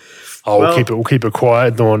 Oh, we'll keep it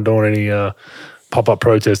quiet. Don't want any pop-up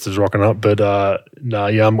protesters rocking up. But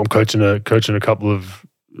I'm coaching a couple of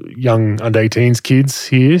young under-18s kids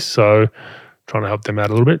here, so trying to help them out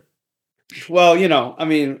a little bit. Well,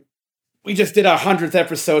 we just did our 100th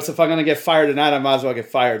episode, so if I'm going to get fired tonight, I might as well get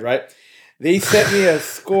fired, right? They sent me a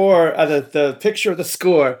score. The picture of the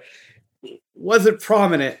score wasn't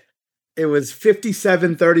prominent. It was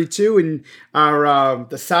 57-32, and our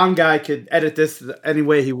the sound guy could edit this any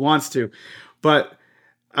way he wants to. But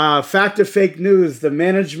fact or fake news, the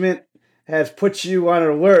management has put you on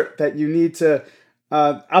alert that you need to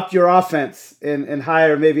up your offense and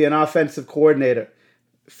hire maybe an offensive coordinator.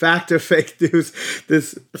 Fact or fake news?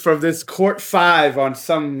 This from this court 5 on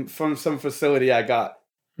some facility I got.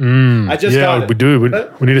 I just got it. We do.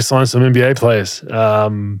 We need to sign some NBA players.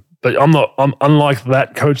 But I'm unlike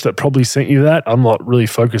that coach that probably sent you that. I'm not really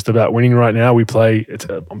focused about winning right now. We play.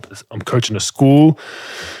 I'm coaching a school,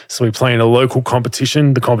 so we play in a local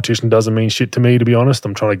competition. The competition doesn't mean shit to me, to be honest.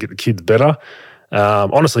 I'm trying to get the kids better.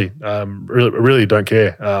 Honestly, really don't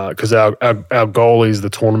care because our goal is the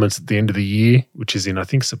tournaments at the end of the year, which is in I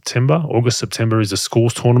think August, September is a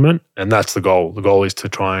schools tournament, and that's the goal. The goal is to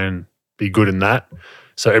try and be good in that.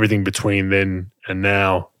 So everything between then and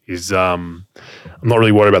now is I'm not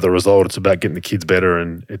really worried about the result. It's about getting the kids better,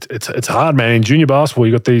 and it's hard, man. In junior basketball,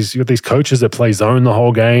 you got these coaches that play zone the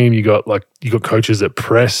whole game. You got coaches that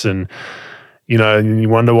press, and and you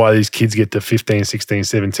wonder why these kids get to 15, 16,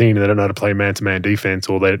 17 and they don't know how to play man-to-man defense,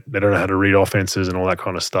 or they don't know how to read offenses and all that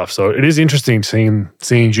kind of stuff. So it is interesting seeing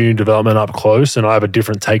junior development up close, and I have a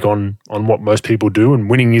different take on what most people do, and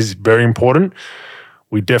winning is very important.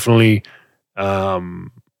 We definitely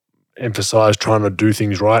emphasize trying to do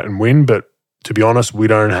things right and win, but to be honest, we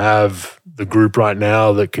don't have the group right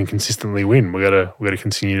now that can consistently win. We gotta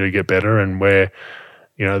continue to get better, and where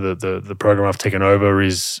the program I've taken over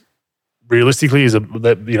is realistically is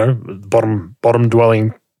bottom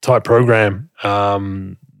dwelling type program.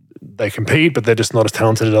 They compete, but they're just not as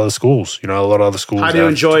talented as other schools. A lot of other schools. How do you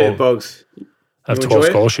enjoy it, Bogues? Have 12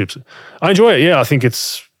 scholarships. I enjoy it. Yeah, I think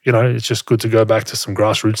it's it's just good to go back to some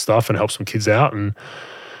grassroots stuff and help some kids out and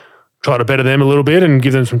try to better them a little bit and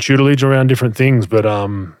give them some tutelage around different things. But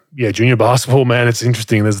junior basketball, man, it's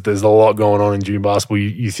interesting. There's a lot going on in junior basketball.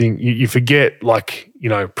 You think you forget,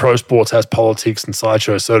 pro sports has politics and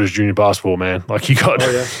sideshows. So does junior basketball, man. You got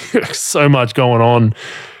so much going on,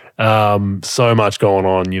 and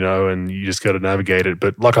you just got to navigate it.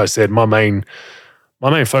 But like I said, my main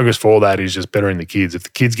focus for all that is just bettering the kids. If the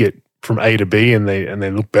kids get from A to B and they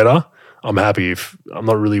look better, I'm happy. If I'm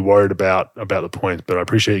not really worried about the points, but I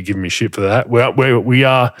appreciate you giving me shit for that. We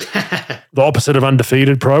are the opposite of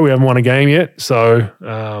undefeated, pro. We haven't won a game yet, so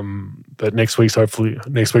but next week's hopefully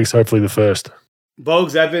the first.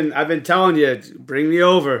 Bogues, I've been telling you, bring me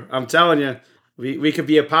over. I'm telling you, we could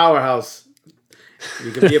be a powerhouse.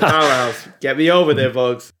 We could be a powerhouse. Get me over there,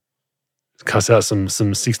 Bogues. Cuss out some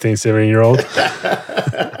 16, 17-year-olds.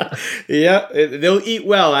 Yeah, they'll eat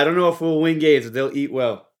well. I don't know if we'll win games, but they'll eat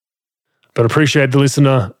well. But appreciate the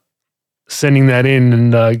listener sending that in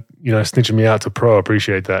and snitching me out to pro. I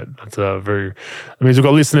appreciate that. That's that means we've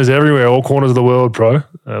got listeners everywhere, all corners of the world, pro,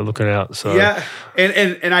 looking out. So yeah,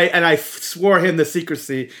 and I swore him the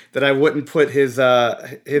secrecy that I wouldn't put his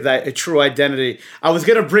true identity. I was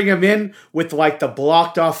gonna bring him in with the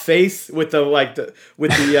blocked off face, with the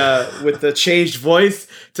changed voice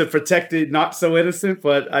to protect the not so innocent.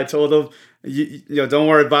 But I told him, don't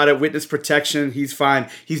worry about it. Witness protection. He's fine.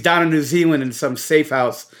 He's down in New Zealand in some safe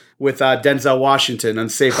house with Denzel Washington on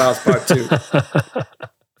Safe House Part 2.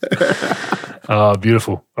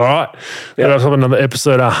 Beautiful. All right. That's another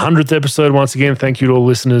episode, our 100th episode. Once again, thank you to all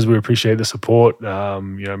listeners. We appreciate the support.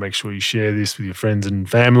 Make sure you share this with your friends and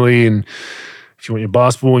family. And if you want your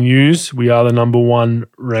basketball news, we are the #1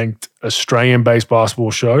 ranked Australian-based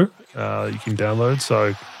basketball show you can download.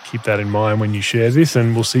 So keep that in mind when you share this,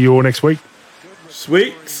 and we'll see you all next week.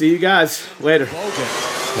 Sweet. See you guys later.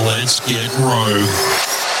 Let's get rogue.